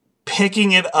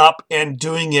 Picking it up and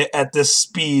doing it at this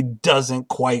speed doesn't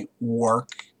quite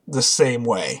work the same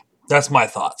way. That's my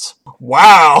thoughts.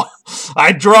 Wow.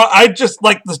 I just,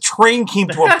 like, the train came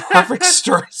to a perfect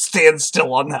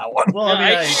standstill on that one. Well,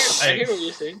 I hear what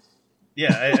you're saying.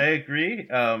 Yeah, I agree.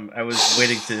 I was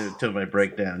waiting to my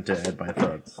breakdown to add my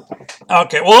thoughts.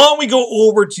 Okay, well, why don't we go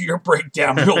over to your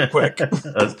breakdown real quick?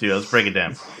 Let's break it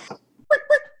down.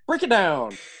 Break it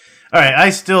down. All right, I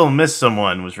Still Miss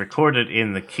Someone was recorded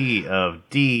in the key of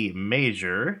D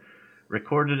major,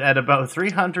 recorded at about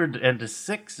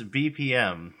 306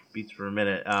 BPM, beats per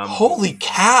minute. Holy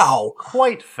cow!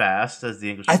 Quite fast, as the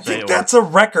English would I say. think that's a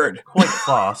record. Quite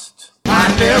fast. I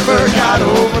never got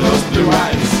over those blue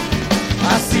eyes.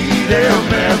 I see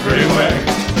them everywhere.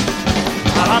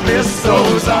 I miss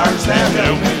those arms that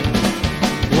held me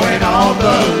when all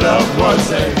the love was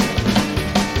there.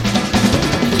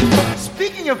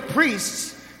 Speaking of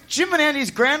priests, Jim and Andy's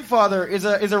grandfather is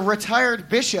a retired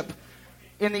bishop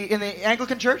in the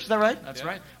Anglican Church. Is that right? That's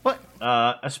right. What?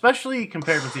 Especially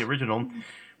compared with the original,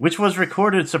 which was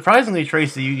recorded, surprisingly,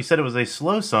 Tracy, you said it was a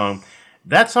slow song.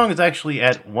 That song is actually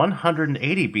at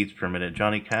 180 beats per minute,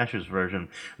 Johnny Cash's version.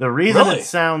 The reason it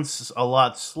sounds a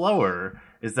lot slower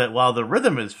is that while the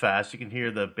rhythm is fast, you can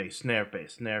hear the bass snare,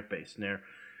 bass snare, bass snare.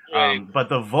 But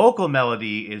the vocal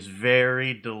melody is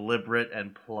very deliberate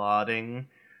and plodding.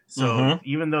 So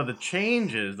even though the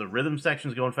changes, the rhythm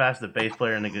section's going fast, the bass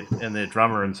player and the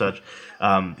drummer and such,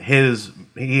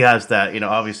 he has that,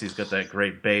 obviously he's got that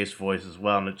great bass voice as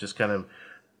well, and it just kind of,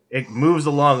 it moves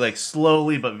along like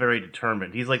slowly but very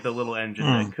determined. He's like the little engine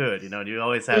that could, you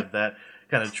always have that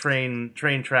kind of train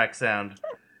track sound.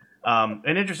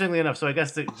 And interestingly enough, so I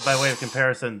guess by way of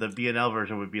comparison, the B&L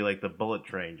version would be like the bullet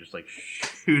train, just like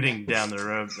shooting down the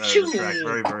road, the track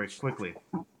very, very quickly.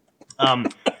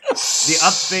 The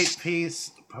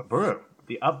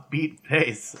upbeat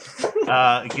pace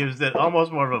gives it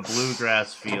almost more of a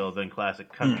bluegrass feel than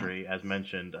classic country, as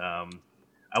mentioned.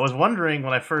 I was wondering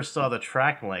when I first saw the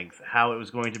track length how it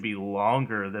was going to be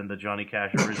longer than the Johnny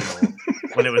Cash original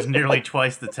when it was nearly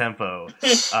twice the tempo.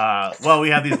 Well, we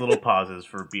have these little pauses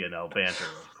for B&L banter,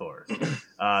 of course.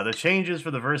 The changes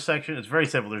for the verse section, it's very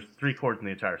simple. There's 3 chords in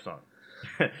the entire song.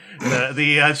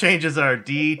 the changes are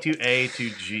D to A to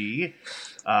G.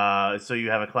 So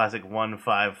you have a classic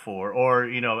 1-5-4, or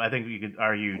I think you could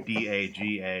argue D A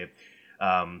G A.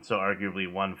 So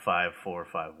arguably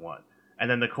 1-5-4-5-1. And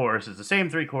then the chorus is the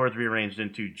same 3 chords rearranged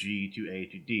into G to A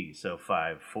to D, so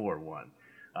 5-4-1.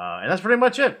 And that's pretty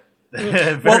much it.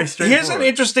 Very straightforward. Here's an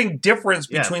interesting difference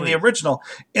between the original.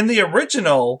 In the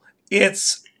original,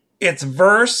 it's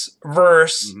verse,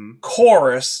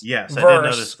 chorus,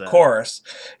 verse, chorus.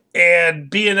 And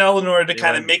B&L, in order to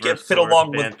kind of make it fit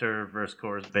along with banter, verse,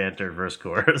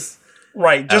 chorus.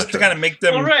 Right, just to kind of make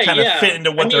them fit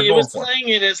into what they're going for. It was playing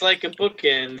it as like a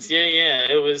bookends. Yeah.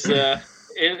 It was.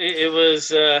 It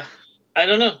was. I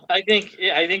don't know. I think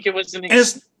it was an.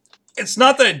 It's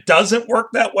not that it doesn't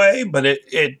work that way, but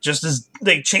it just is.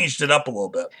 They changed it up a little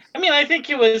bit. I mean, I think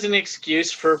it was an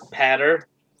excuse for patter.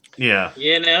 Yeah.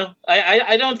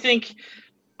 I don't think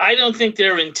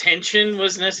their intention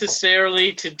was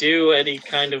necessarily to do any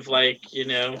kind of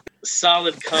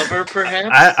solid cover, perhaps.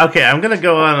 I'm going to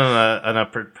go on a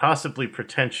possibly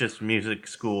pretentious music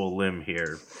school limb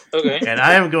here. Okay. And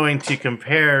I am going to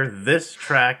compare this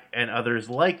track and others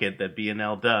like it that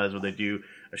B&L does, where they do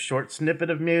a short snippet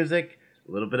of music,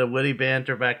 a little bit of witty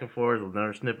banter back and forth,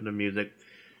 another snippet of music,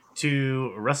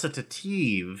 to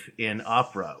recitative in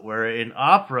opera, where in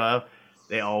opera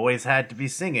they always had to be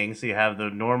singing. So you have the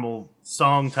normal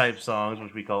song-type songs,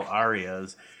 which we call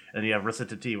arias, and you have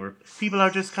recitative, where people are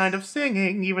just kind of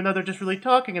singing, even though they're just really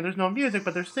talking and there's no music,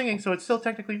 but they're singing, so it's still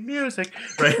technically music,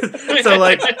 right? So,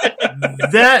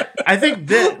 that, I think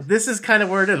this is kind of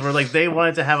where it is, where, they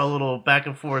wanted to have a little back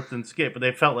and forth and skip, but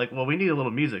they felt like, well, we need a little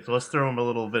music, so let's throw them a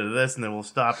little bit of this, and then we'll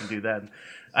stop and do that.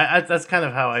 And that's kind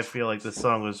of how I feel like this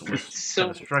song was so,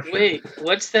 kind of structured. Wait,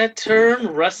 what's that term?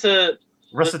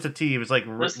 Recitative is like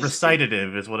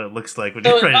recitative is what it looks like when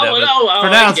you write it out.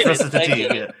 Pronounced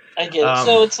recitative, yeah. I get it.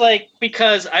 So it's like,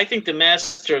 because I think the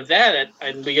master of that,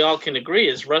 and we all can agree,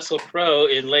 is Russell Crowe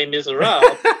in Les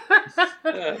Miserables.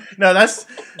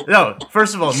 No,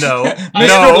 first of all, no.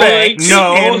 Mr. Banks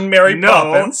in Mary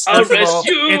Poppins. I'll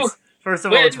rescue. First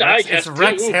of all, it's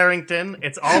Rex to. Harrington.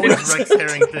 It's always Rex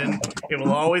Harrington. It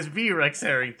will always be Rex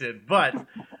Harrington. But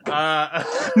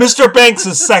Mr. Banks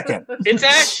is second. It's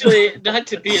actually, not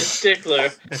to be a stickler,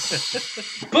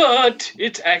 but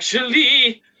it's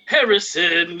actually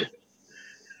Harrison.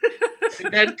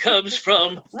 And that comes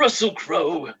from Russell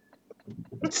Crowe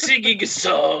singing a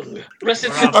song. We're off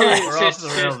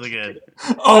the rails again.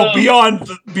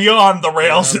 Beyond the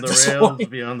rails at this point.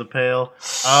 Beyond the pale.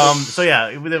 So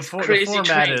yeah, the format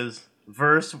train. is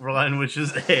verse one, which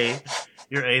is A,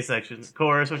 your A section.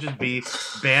 Chorus, which is B.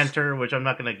 Banter, which I'm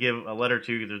not going to give a letter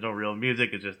to because there's no real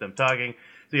music. It's just them talking.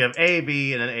 So you have A,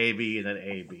 B, and then A, B, and then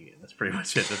A, B. That's pretty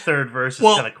much it. The third verse is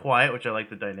kind of quiet, which I like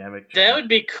the dynamic. That would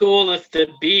be cool if the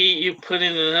B, you put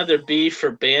in another B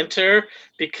for banter,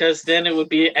 because then it would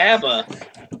be ABBA.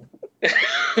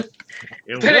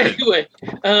 Anyway,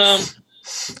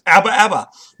 ABBA.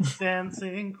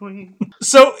 Dancing Queen.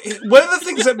 So one of the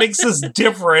things that makes this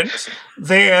different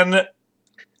than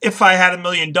If I Had $1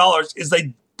 Million is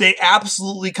they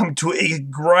absolutely come to a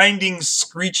grinding,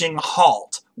 screeching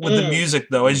halt with the music,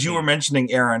 though, as you were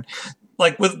mentioning, Aaron.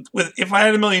 Like with If I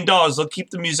Had $1 Million, they'll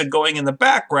keep the music going in the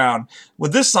background.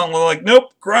 With this song, they're like,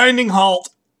 nope, grinding halt,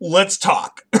 let's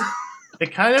talk.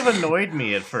 It kind of annoyed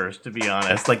me at first, to be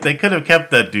honest. Like, they could have kept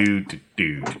the do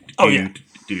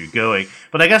going.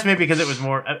 But I guess maybe because it was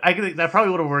more... that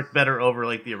probably would have worked better over,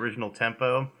 like, the original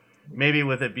tempo. Maybe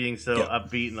with it being so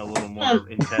upbeat and a little more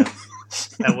intense,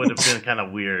 that would have been kind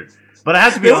of weird. But I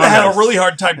have to be honest. I had a really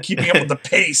hard time keeping up with the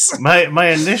pace. My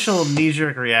initial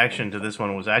knee-jerk reaction to this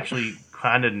one was actually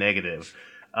kind of negative.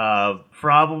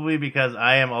 Probably because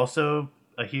I am also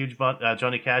a huge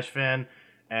Johnny Cash fan,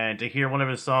 and to hear one of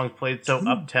his songs played so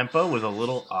up-tempo was a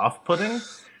little off-putting.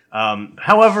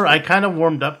 However, I kind of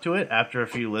warmed up to it after a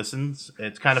few listens.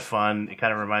 It's kind of fun. It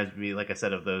kind of reminds me, like I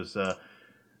said, of those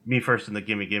Me First and the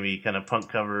Gimme Gimme kind of punk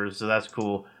covers, so that's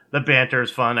cool. The banter is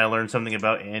fun. I learned something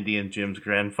about Andy and Jim's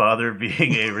grandfather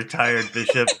being a retired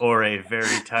bishop or a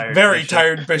very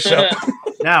tired bishop.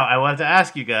 Now, I wanted to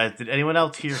ask you guys, did anyone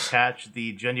else here catch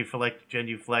the genuflect?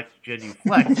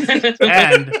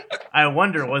 And I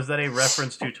wonder, was that a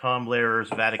reference to Tom Lehrer's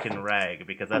Vatican Rag?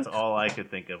 Because that's all I could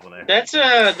think of when I heard That's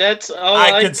all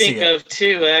I think of,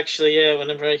 too, actually, yeah,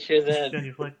 whenever I hear that.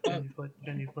 Genuflect.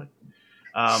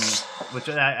 Which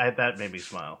that made me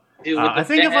smile. I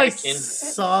think if I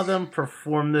saw them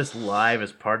perform this live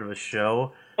as part of a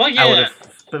show, I would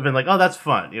have been like, oh, that's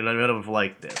fun. You know, I would have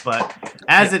liked it. But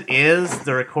as it is,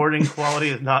 the recording quality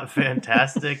is not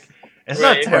fantastic. It's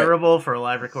not terrible for a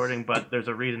live recording, but there's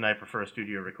a reason I prefer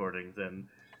studio recordings, and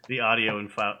the audio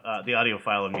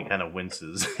file in me kind of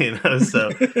winces. You know, so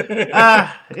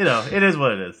it is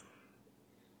what it is.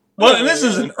 Well, and this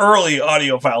is an early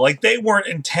audio file. Like, they weren't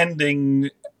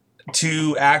intending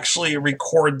to actually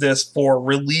record this for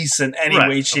release in any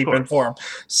way, shape, and form.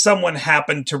 Someone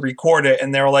happened to record it,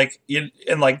 and they're like,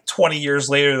 like 20 years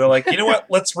later, they're like, you know what?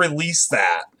 Let's release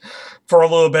that for a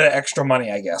little bit of extra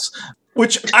money, I guess.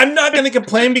 Which I'm not going to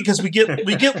complain, because we get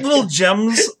little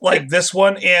gems like this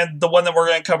one and the one that we're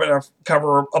going to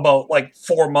cover about like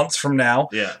 4 months from now.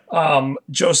 Yeah.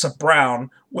 Joseph Brown,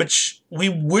 which we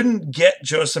wouldn't get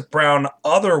Joseph Brown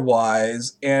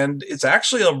otherwise, and it's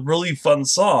actually a really fun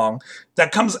song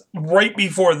that comes right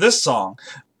before this song.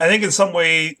 I think in some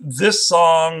way, this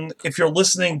song, if you're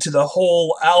listening to the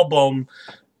whole album,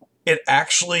 it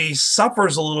actually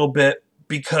suffers a little bit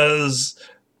because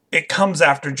it comes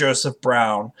after Joseph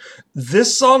Brown.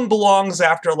 This song belongs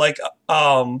after, like,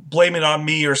 Blame It On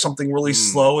Me or something really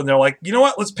slow, and they're like, you know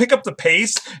what, let's pick up the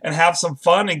pace and have some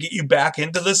fun and get you back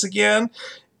into this again.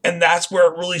 And that's where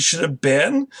it really should have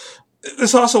been.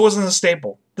 This also wasn't a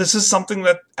staple. This is something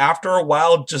that after a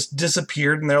while just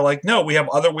disappeared, and they're like, no, we have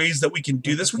other ways that we can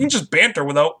do this. We can just banter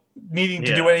without needing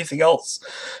to do anything else.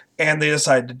 And they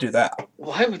decided to do that.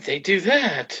 Why would they do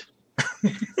that?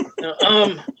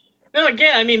 No,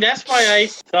 again, I mean, that's why I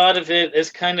thought of it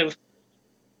as kind of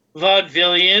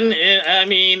vaudevillian.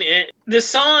 The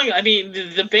song,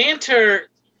 the banter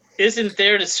isn't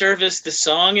there to service the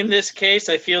song in this case.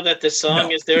 I feel that the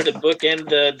song is there to bookend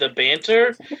the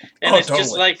banter, and it's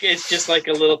just like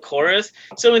a little chorus.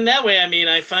 So in that way,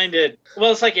 I find it,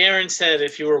 well, it's like Aaron said,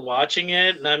 if you were watching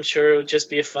it, and I'm sure it would just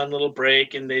be a fun little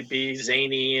break, and they'd be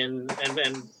zany and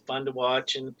fun to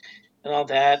watch and all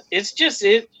that. It's just,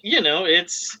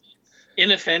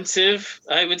 inoffensive,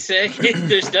 I would say.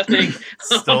 There's nothing.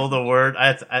 Stole the word.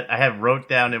 I have wrote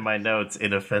down in my notes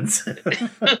inoffensive.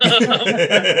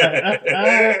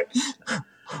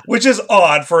 Which is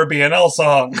odd for a BNL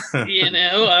song.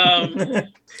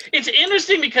 It's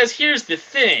interesting because here's the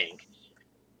thing.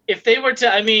 If they were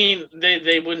to, I mean,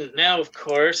 they wouldn't now, of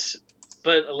course,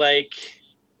 but like,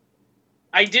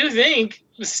 I do think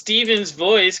Steven's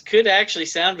voice could actually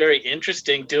sound very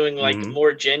interesting doing like a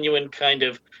more genuine kind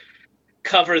of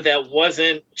cover that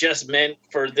wasn't just meant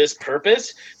for this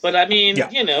purpose. But I mean,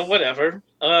 whatever.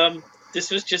 This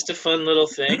was just a fun little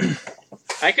thing.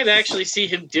 I could actually see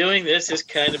him doing this as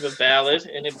kind of a ballad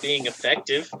and it being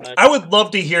effective. I would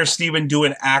love to hear Steven do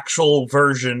an actual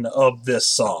version of this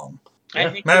song.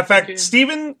 Matter of fact,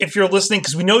 Steven, if you're listening,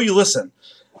 because we know you listen,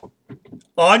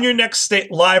 on your next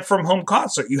live from home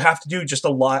concert, you have to do just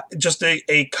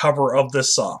a cover of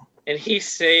this song. And he's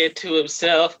saying to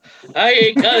himself, I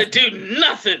ain't gotta do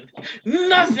nothing,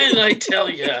 I tell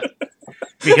ya.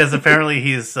 Because apparently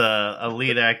he's a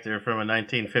lead actor from a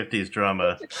 1950s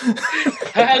drama.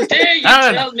 How dare you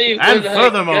tell me what and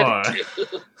furthermore.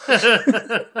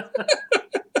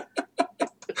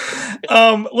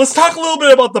 Let's talk a little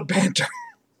bit about the banter.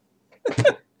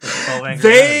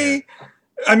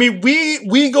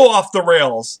 We go off the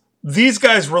rails. These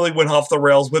guys really went off the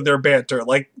rails with their banter.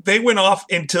 Like, they went off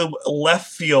into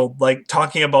left field, like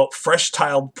talking about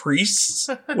fresh-tiled priests,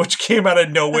 which came out of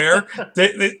nowhere.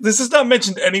 This is not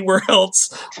mentioned anywhere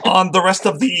else on the rest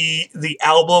of the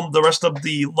album, the rest of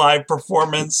the live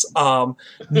performance. I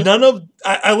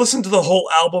listened to the whole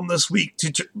album this week,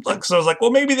 so I was like, well,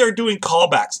 maybe they're doing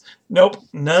callbacks. Nope,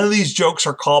 none of these jokes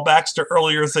are callbacks to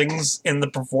earlier things in the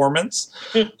performance.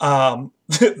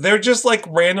 They're just like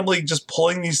randomly just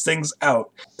pulling these things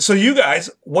out. So you guys,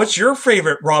 what's your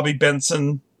favorite Robbie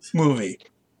Benson movie?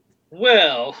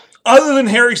 Well, other than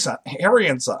Harry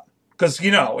and Son, because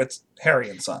it's Harry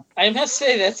and Son. I must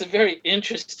say that's a very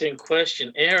interesting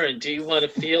question. Aaron, do you want to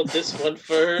field this one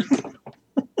first?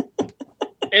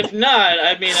 If not,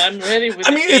 I mean, I'm ready with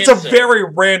the it's answer. a very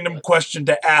random question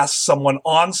to ask someone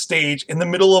on stage in the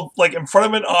middle of, like, in front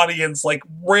of an audience, like,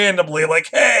 randomly, like,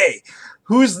 hey,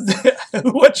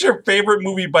 what's your favorite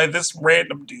movie by this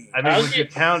random dude? I mean, would you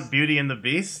count Beauty and the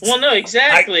Beast? Well, no,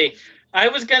 exactly. I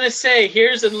was going to say,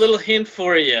 here's a little hint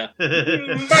for you.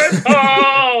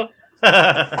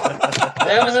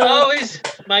 That was always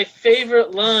my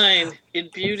favorite line in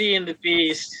Beauty and the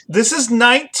Beast. This is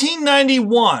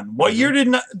 1991. What year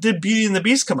did Beauty and the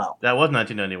Beast come out? That was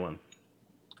 1991.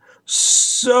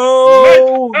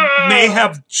 So, may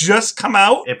have just come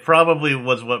out? It probably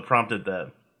was what prompted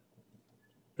that.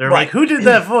 They're like, who did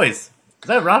that voice? Is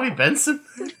that Robbie Benson?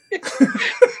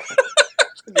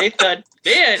 They thought,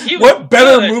 man, he was what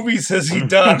better good. Movies has he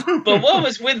done? But what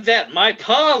was with that My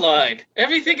Pa line?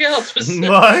 Everything else was...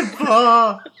 My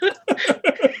Pa!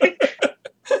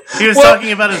 He was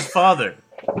talking about his father.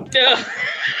 No.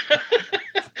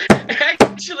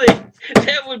 Actually,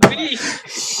 that would be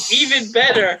even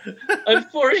better.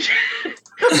 Unfortunately,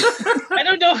 I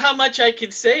don't know how much I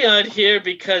can say on here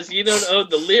because you don't own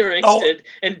the lyrics,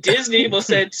 and Disney will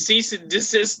send cease and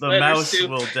desist letters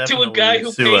to a guy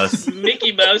who pastes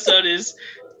Mickey Mouse on his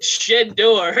shed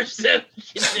door. So,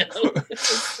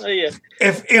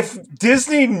 If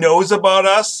Disney knows about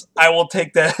us, I will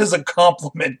take that as a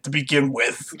compliment to begin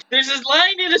with. There's this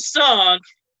line in a song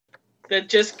that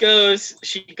just goes,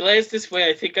 she glanced this way,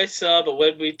 I think I saw, but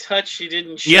when we touched, she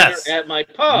didn't shudder at my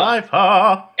paw. My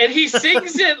paw. And he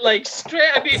sings it like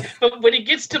straight, but when he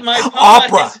gets to my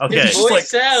paw, his voice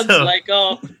sounds like,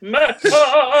 my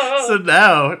paw. So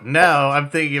now I'm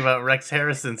thinking about Rex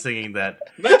Harrison singing that.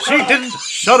 She didn't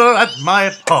shudder at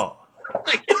my paw.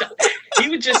 He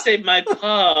would just say, my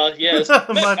paw, yes,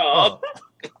 my paw.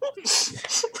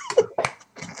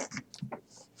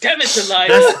 Damn it,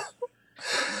 Delilah.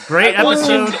 Great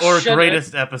episode or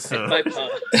greatest episode?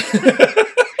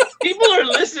 People are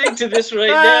listening to this right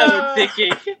now and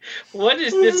thinking, what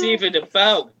is this even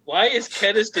about? Why is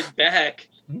Keniston back?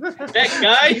 That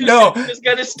guy who was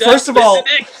going to stop first of all,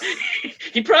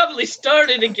 he probably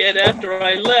started again after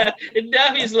I left, and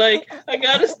now he's like, I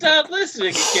got to stop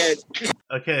listening again.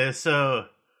 Okay, so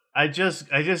I just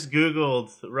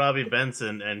Googled Robbie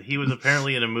Benson, and he was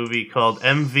apparently in a movie called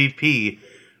MVP,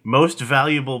 Most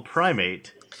Valuable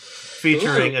Primate,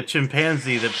 featuring a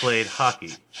chimpanzee that played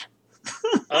hockey.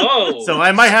 Oh. So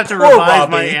I might have to revise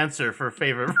my answer for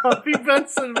favorite Robbie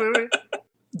Benson movie.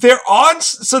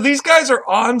 So these guys are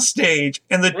on stage,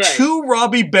 and the two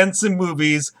Robbie Benson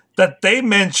movies that they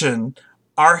mention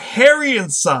are Harry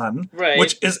and Son,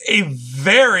 which is a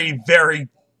very, very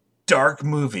dark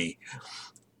movie,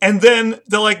 And then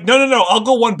they're like, no, I'll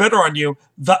go one better on you.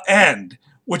 The End,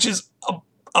 which is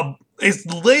is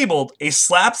labeled a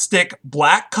slapstick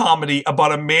black comedy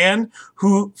about a man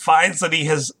who finds that he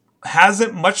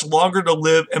hasn't much longer to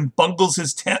live and bungles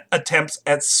his attempts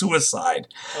at suicide.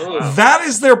 Oh. That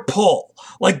is their pull.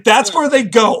 Like, that's where they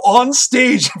go on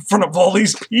stage in front of all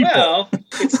these people. Well,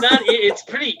 it's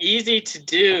pretty easy to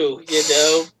do,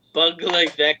 bungling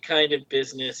that kind of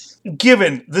business.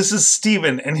 Given this is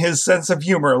Steven and his sense of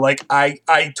humor, like,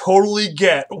 I totally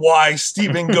get why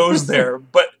Steven goes there,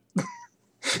 but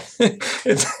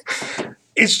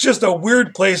it's just a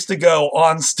weird place to go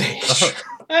on stage.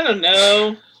 I don't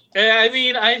know. I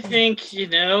mean, I think,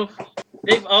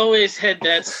 they've always had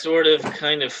that sort of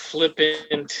kind of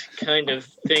flippant kind of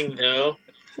thing, though.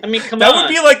 I mean, come on. That would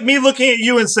be like me looking at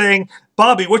you and saying,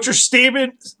 Bobby, what's your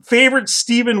favorite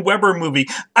Steven Weber movie?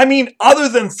 I mean, other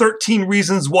than 13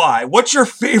 Reasons Why, what's your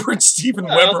favorite Steven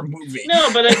Weber movie?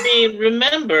 No, but I mean,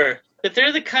 remember that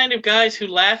they're the kind of guys who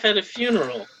laugh at a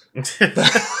funeral. I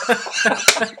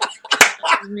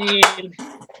mean,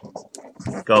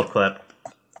 Golf clap.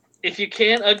 If you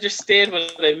can't understand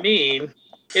what I mean,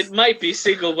 it might be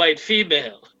Single White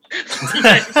Female.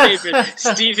 My favorite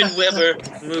Steven Weber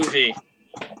movie.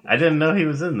 I didn't know he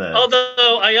was in that.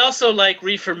 Although I also like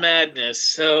Reefer Madness,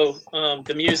 so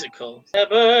the musical. No,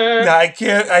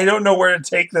 I don't know where to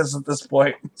take this at this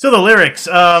point. So the lyrics,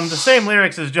 the same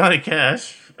lyrics as Johnny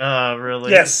Cash.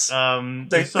 Really? Yes.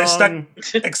 They stuck,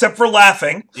 except for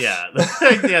laughing. Yeah.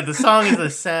 The song is a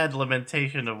sad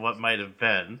lamentation of what might have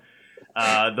been.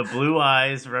 The blue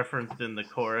eyes referenced in the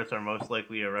chorus are most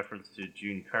likely a reference to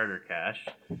June Carter Cash,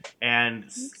 and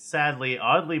sadly,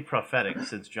 oddly prophetic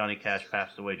since Johnny Cash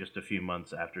passed away just a few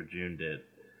months after June did.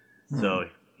 So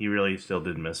he really still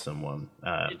did miss someone.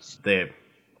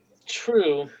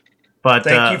 True. But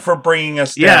thank you for bringing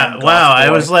us down. Yeah, wow.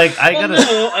 I was like, I gotta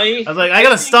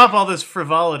I stop all this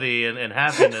frivolity and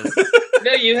happiness.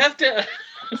 No, you have to.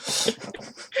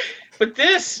 But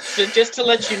this, just to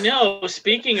let you know,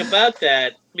 speaking about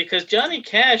that, because Johnny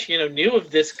Cash, knew of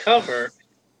this cover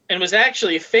and was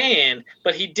actually a fan,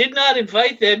 but he did not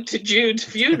invite them to June's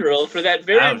funeral for that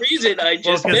very reason I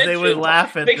just mentioned. Because they would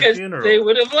laugh at the funeral. They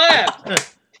would have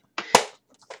laughed.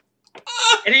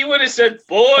 And he would have said,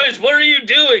 "Boys, what are you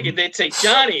doing?" And they'd say,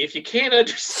 "Johnny, if you can't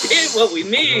understand what we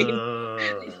mean."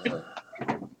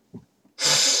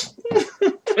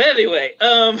 But anyway,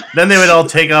 Then they would all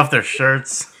take off their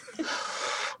shirts.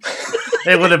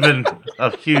 It would have been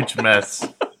a huge mess.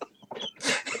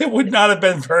 It would not have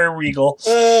been very regal.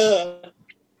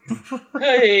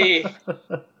 Hey.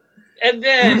 And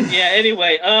then,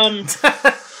 anyway, now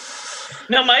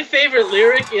my favorite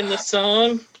lyric in the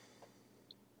song,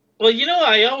 well,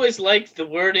 I always liked the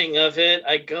wording of it.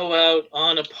 I go out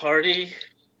on a party.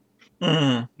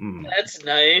 Mm-hmm. That's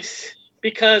nice.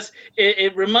 Because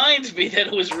it reminds me that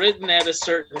it was written at a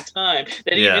certain time.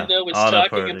 That even though it's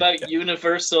talking about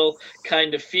universal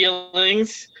kind of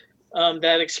feelings,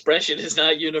 that expression is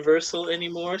not universal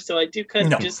anymore. So I do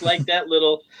kind of just like that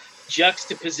little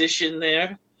juxtaposition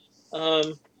there.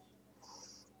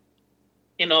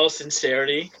 In all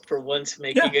sincerity, for once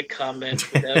making a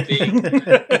comment without being...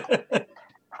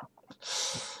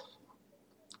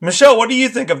 Michelle, what do you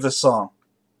think of this song?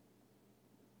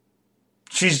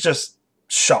 She's just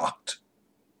shocked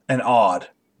and awed.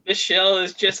 Michelle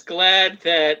is just glad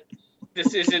that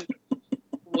this isn't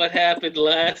what happened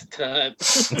last time.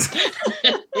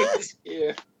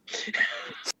 Yeah.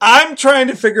 I'm trying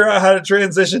to figure out how to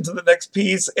transition to the next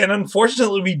piece, and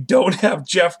unfortunately we don't have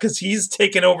Jeff because he's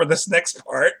taken over this next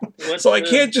part. I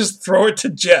can't just throw it to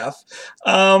Jeff.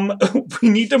 We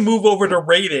need to move over to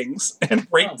ratings and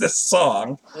rate this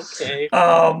song. Okay.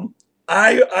 I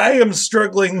am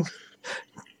struggling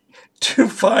to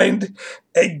find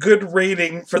a good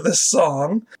rating for this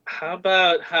song. How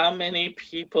about how many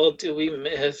people do we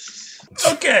miss?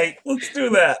 Okay, let's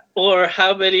do that. Or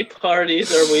how many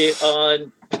parties are we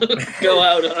on? Go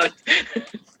out on?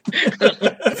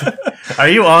 Are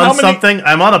you on something?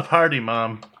 I'm on a party,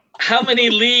 Mom. How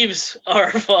many leaves are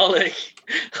falling?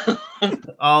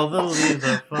 All the leaves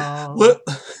are falling.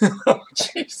 Oh,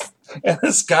 jeez. And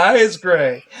the sky is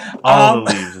gray. All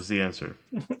the leaves is the answer.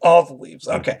 All the leaves.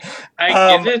 Okay.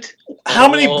 I get it. How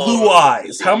many blue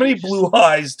eyes? How many blue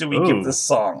eyes do we give this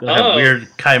song? Have weird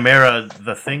chimera,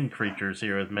 the thing creatures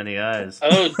here with many eyes.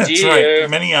 Oh dear. That's right.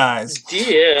 Many eyes.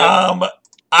 Dear.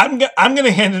 I'm going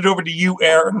to hand it over to you,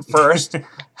 Aaron, first.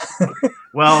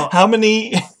 Well, how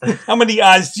many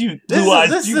eyes do you give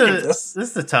this?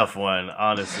 This is a tough one,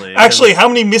 honestly. Actually, how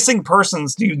many missing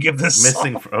persons do you give this?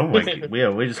 Oh my god,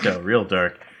 we just got real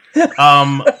dark.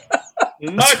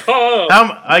 Michael!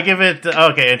 I give it...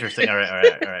 Okay, interesting. All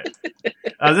right.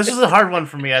 This is a hard one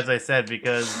for me, as I said,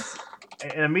 because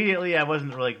immediately I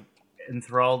wasn't really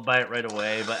enthralled by it right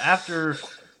away, but after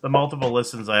the multiple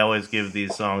listens I always give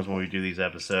these songs when we do these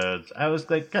episodes, I was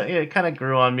like, it kind of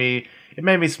grew on me. It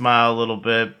made me smile a little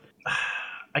bit.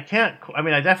 I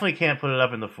definitely can't put it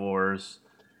up in the 4s.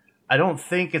 I don't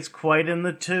think it's quite in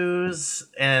the 2s,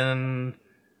 and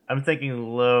I'm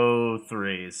thinking low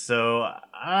 3s. So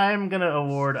I'm going to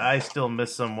award I Still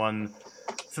Miss Someone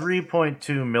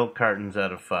 3.2 milk cartons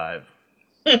out of 5.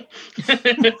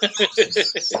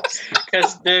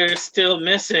 Because they're still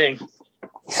missing.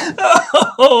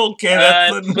 Okay,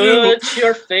 that's the new... Put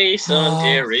your face on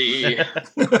dairy.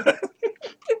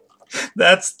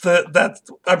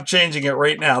 I'm changing it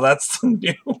right now. That's the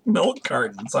new milk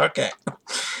cartons. Okay.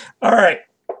 All right.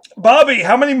 Bobby,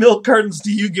 how many milk cartons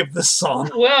do you give this song?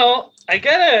 Well, I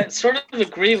gotta sort of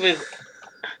agree with...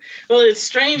 Well, it's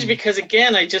strange because,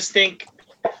 again, I just think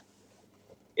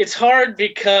it's hard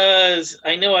because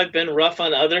I know I've been rough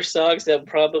on other songs that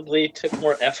probably took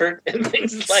more effort and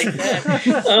things like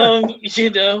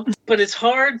that. But it's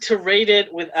hard to rate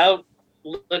it without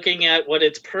looking at what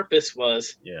its purpose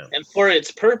was. Yeah. And for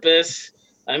its purpose,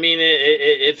 I mean,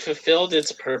 it fulfilled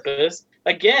its purpose.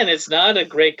 Again, it's not a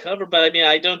great cover, but I mean,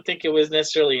 I don't think it was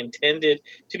necessarily intended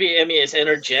to be. I mean, it's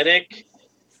energetic,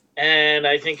 and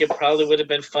I think it probably would have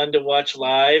been fun to watch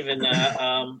live and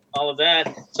all of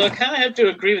that. So I kind of have to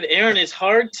agree with Aaron. It's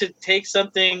hard to take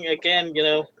something, again,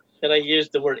 that I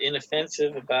used the word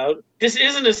inoffensive about. This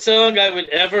isn't a song I would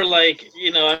ever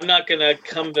I'm not going to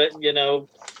come,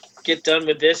 get done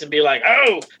with this and be like,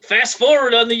 oh, fast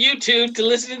forward on the YouTube to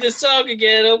listen to this song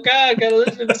again. Oh, God, got to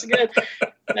listen to this again.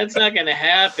 That's not going to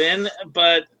happen.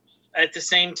 But at the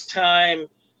same time,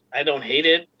 I don't hate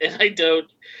it, and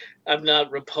I'm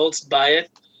not repulsed by it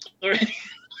or anything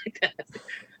like that.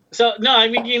 So, no, I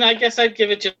mean, I guess I'd give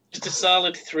it just a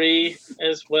solid 3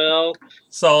 as well.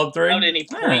 Solid 3? Without any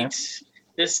points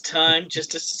this time,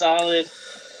 just a solid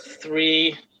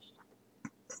 3.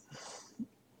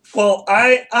 Well,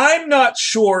 I'm not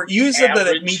sure. You said that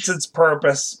it meets its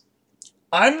purpose.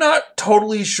 I'm not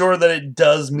totally sure that it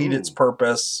does meet its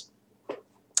purpose.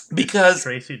 Because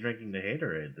Tracy drinking the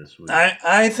Haterade this week.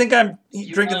 I think I'm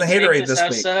drinking the Haterade this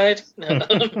outside?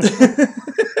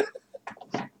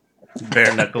 week.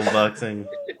 Bare knuckle boxing.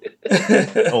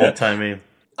 Old timey.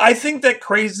 I think that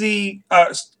Crazy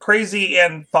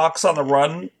and Fox on the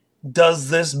Run does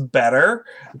this better.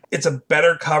 It's a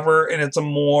better cover, and it's a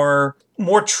more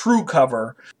true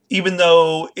cover, even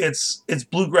though it's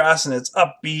bluegrass and it's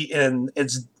upbeat and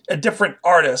it's a different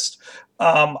artist.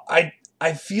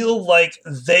 I feel like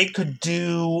they could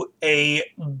do a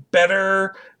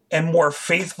better and more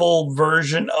faithful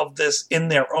version of this in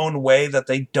their own way that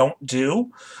they don't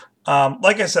do.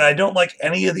 Like I said, I don't like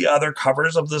any of the other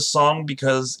covers of this song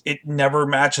because it never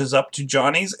matches up to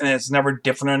Johnny's and it's never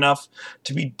different enough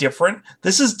to be different.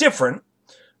 This is different.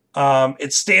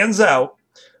 It stands out,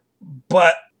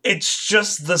 but it's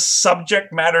just the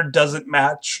subject matter doesn't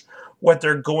match what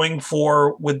they're going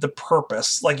for with the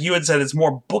purpose. Like you had said, it's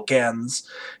more bookends.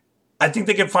 I think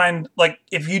they could find, like,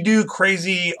 if you do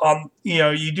Crazy on,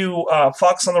 you do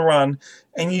Fox on the Run,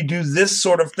 and you do this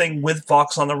sort of thing with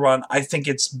Fox on the Run, I think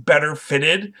it's better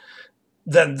fitted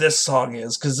than this song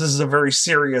is, because this is a very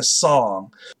serious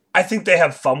song. I think they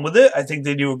have fun with it. I think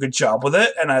they do a good job with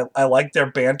it, and I like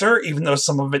their banter, even though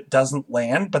some of it doesn't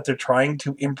land, but they're trying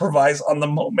to improvise on the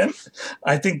moment.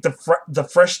 I think the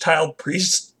fresh-tiled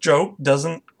priest joke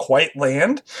doesn't quite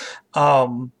land.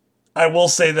 I will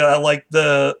say that I like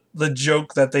the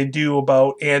joke that they do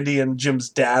about Andy and Jim's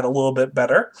dad a little bit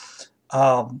better.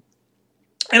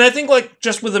 And I think, like,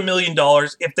 just with $1 million,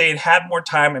 if they had had more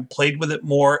time and played with it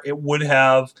more, it would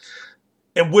have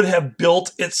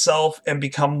built itself and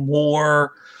become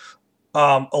more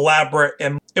elaborate,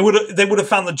 and they would have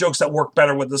found the jokes that work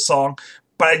better with the song.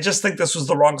 But I just think this was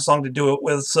the wrong song to do it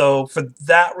with. So for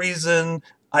that reason,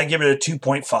 I give it a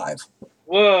 2.5.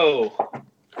 Whoa.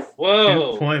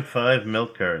 2.5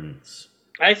 milk cartons.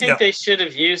 I think they should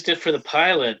have used it for the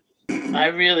pilot. I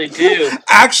really do.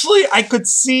 Actually, I could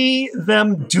see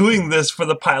them doing this for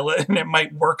the pilot, and it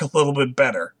might work a little bit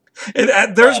better.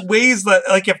 There's ways that,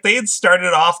 like, if they had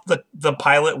started off the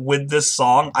pilot with this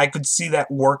song, I could see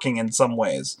that working in some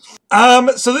ways.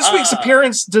 So this week's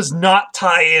appearance does not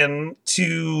tie in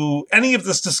to any of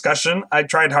this discussion. I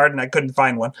tried hard and I couldn't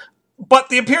find one. But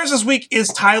the appearance this week is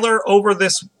Tyler over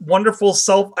this wonderful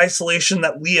self-isolation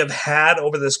that we have had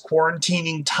over this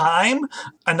quarantining time.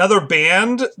 Another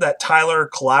band that Tyler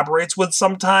collaborates with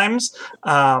sometimes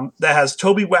that has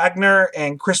Toby Wagner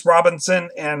and Chris Robinson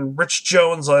and Rich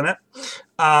Jones on it.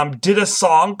 Did a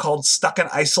song called Stuck in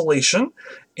Isolation.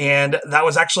 And that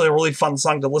was actually a really fun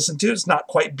song to listen to. It's not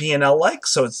quite BNL-like,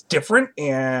 so it's different.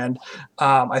 And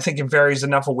I think it varies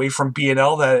enough away from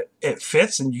BNL that it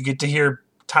fits. And you get to hear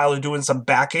Tyler doing some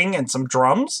backing and some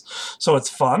drums. So it's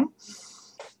fun.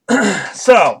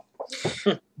 So,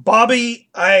 Bobby,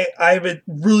 I've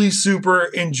really super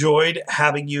enjoyed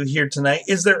having you here tonight.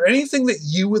 Is there anything that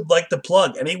you would like to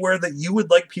plug? Anywhere that you would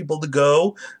like people to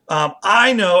go?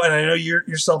 I know you're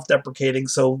self-deprecating,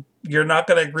 so you're not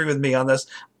going to agree with me on this.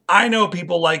 I know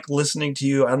people like listening to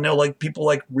you. I know like people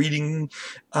like reading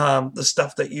the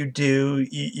stuff that you do.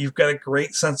 You've got a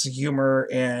great sense of humor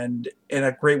and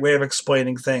a great way of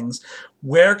explaining things.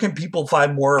 Where can people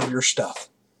find more of your stuff?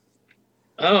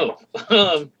 Oh,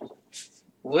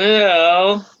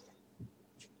 well,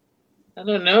 I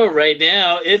don't know right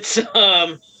now. It's,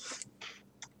 I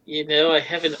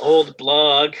have an old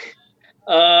blog.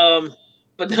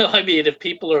 But no, I mean, if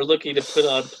people are looking to put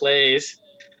on plays,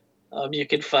 you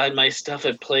can find my stuff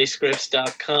at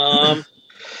playscripts.com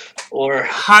or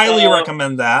highly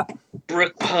recommend that.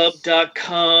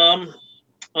 brookpub.com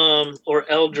or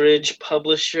Eldridge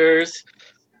Publishers.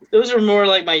 Those are more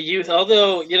like my youth.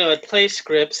 Although, at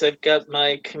Playscripts, I've got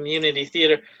my community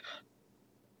theater.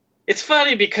 It's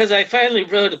funny because I finally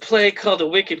wrote a play called A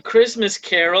Wicked Christmas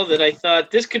Carol that I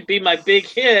thought this could be my big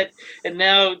hit, and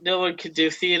now no one can do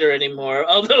theater anymore.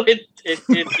 Although it did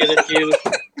get a few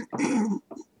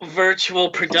virtual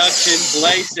productions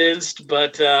licensed,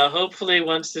 but hopefully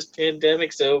once this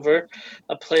pandemic's over,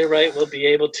 a playwright will be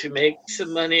able to make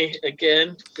some money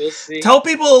again. We'll see. Tell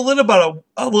people a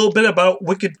little bit about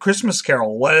Wicked Christmas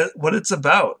Carol, what it's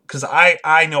about, because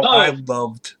I know I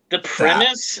loved the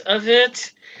premise of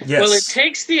it. Yes. Well, it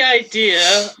takes the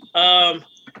idea,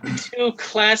 two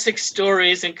classic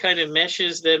stories and kind of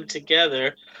meshes them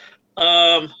together.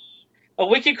 A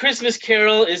Wicked Christmas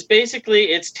Carol is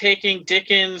basically, it's taking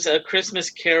Dickens' A Christmas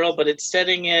Carol, but it's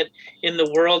setting it in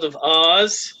the world of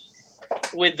Oz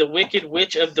with the Wicked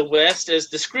Witch of the West as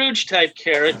the Scrooge-type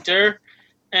character.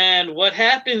 And what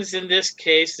happens in this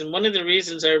case, and one of the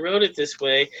reasons I wrote it this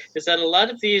way, is that a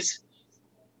lot of these,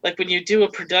 like when you do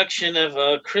a production of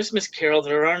A Christmas Carol,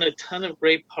 there aren't a ton of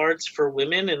great parts for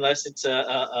women unless it's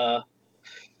a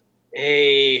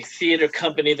theater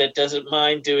company that doesn't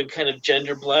mind doing kind of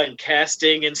gender-blind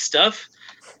casting and stuff,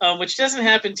 which doesn't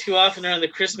happen too often around the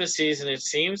Christmas season, it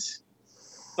seems.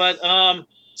 But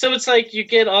so it's like you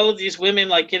get all of these women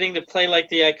like getting to play like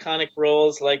the iconic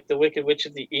roles, like the Wicked Witch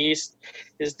of the East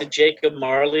is the Jacob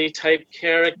Marley type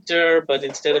character, but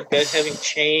instead of having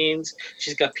chains,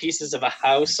 she's got pieces of a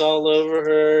house all over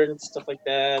her and stuff like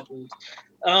that. And,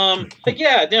 but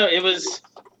yeah, no, it was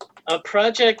a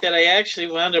project that I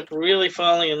actually wound up really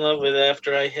falling in love with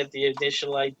after I had the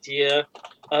initial idea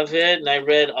of it, and I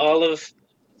read all of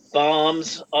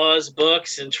Baum's Oz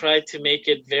books and tried to make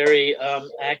it very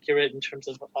accurate in terms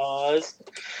of Oz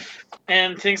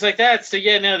and things like that. So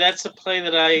yeah, no, that's a play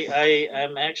that I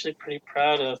am actually pretty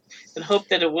proud of, and hope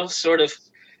that it will sort of,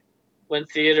 when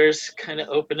theaters kind of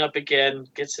open up again,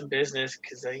 get some business,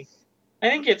 because I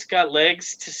think it's got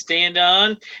legs to stand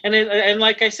on, and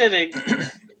like I said,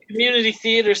 community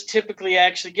theaters typically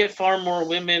actually get far more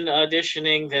women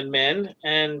auditioning than men,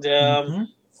 and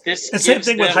this and same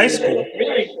thing with high school.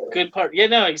 Really good part. Yeah,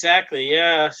 no, exactly.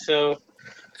 Yeah, so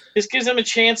this gives them a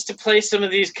chance to play some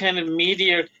of these kind of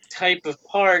meteor type of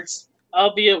parts,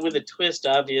 albeit with a twist,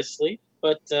 obviously.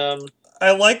 But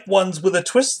I like ones with a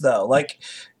twist, though. Like,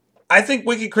 I think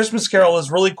Wicked Christmas Carol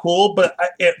is really cool, but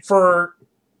for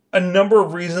a number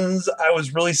of reasons, I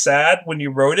was really sad when you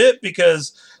wrote it,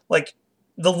 because, like,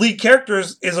 the lead character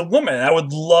is a woman. I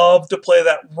would love to play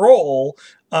that role,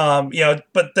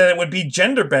 but then it would be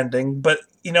gender bending. But,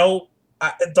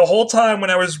 the whole time when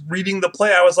I was reading the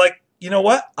play, I was like, you know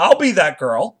what? I'll be that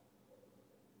girl.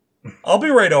 I'll be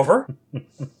right over.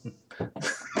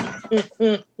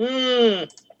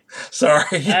 Sorry.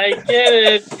 I get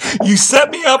it. You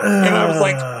set me up, and I was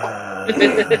like,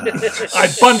 I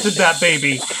bunted that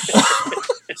baby.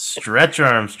 Stretch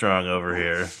Armstrong over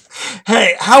here.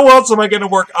 Hey, how else am I going to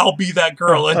work I'll be that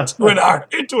girl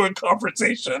into a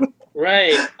conversation?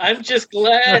 Right. I'm just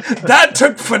glad. That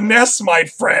took finesse, my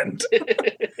friend.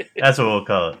 That's what we'll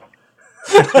call it.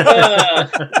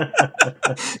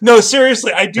 No,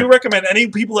 seriously, I do recommend any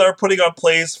people that are putting on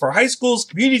plays for high schools,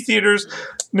 community theaters,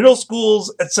 middle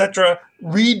schools, etc.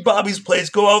 read Bobby's plays,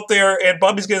 go out there, and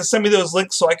Bobby's going to send me those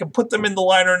links so I can put them in the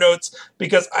liner notes,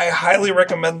 because I highly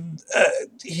recommend.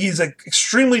 He's an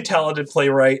extremely talented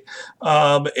playwright,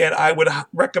 and I would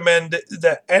recommend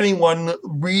that anyone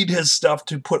read his stuff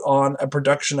to put on a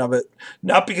production of it.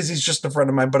 Not because he's just a friend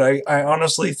of mine, but I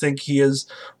honestly think he is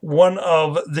one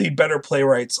of the better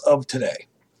playwrights of today.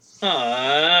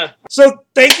 So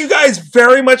thank you guys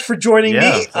very much for joining me.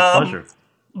 It's a pleasure.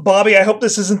 Bobby, I hope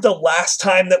this isn't the last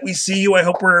time that we see you. I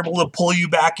hope we're able to pull you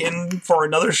back in for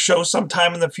another show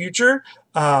sometime in the future.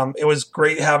 It was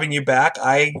great having you back.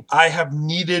 I have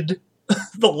needed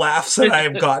the laughs that I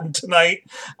have gotten tonight.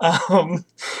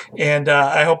 And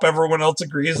I hope everyone else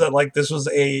agrees that like this was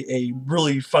a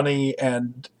really funny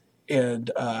and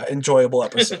enjoyable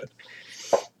episode.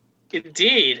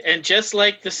 Indeed. And just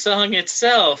like the song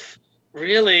itself,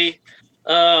 really,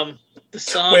 the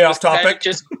song way off topic.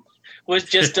 Was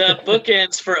just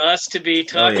bookends for us to be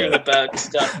talking about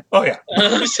stuff. Oh, yeah.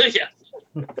 So, yeah.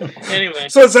 Anyway.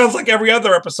 So it sounds like every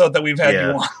other episode that we've had you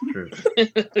on. True.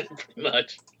 Pretty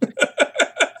much.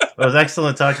 It was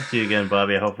excellent talking to you again,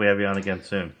 Bobby. I hope we have you on again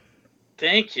soon.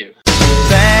 Thank you.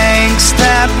 Thanks,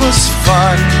 that was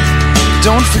fun.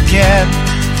 Don't forget,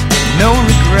 no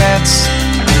regrets.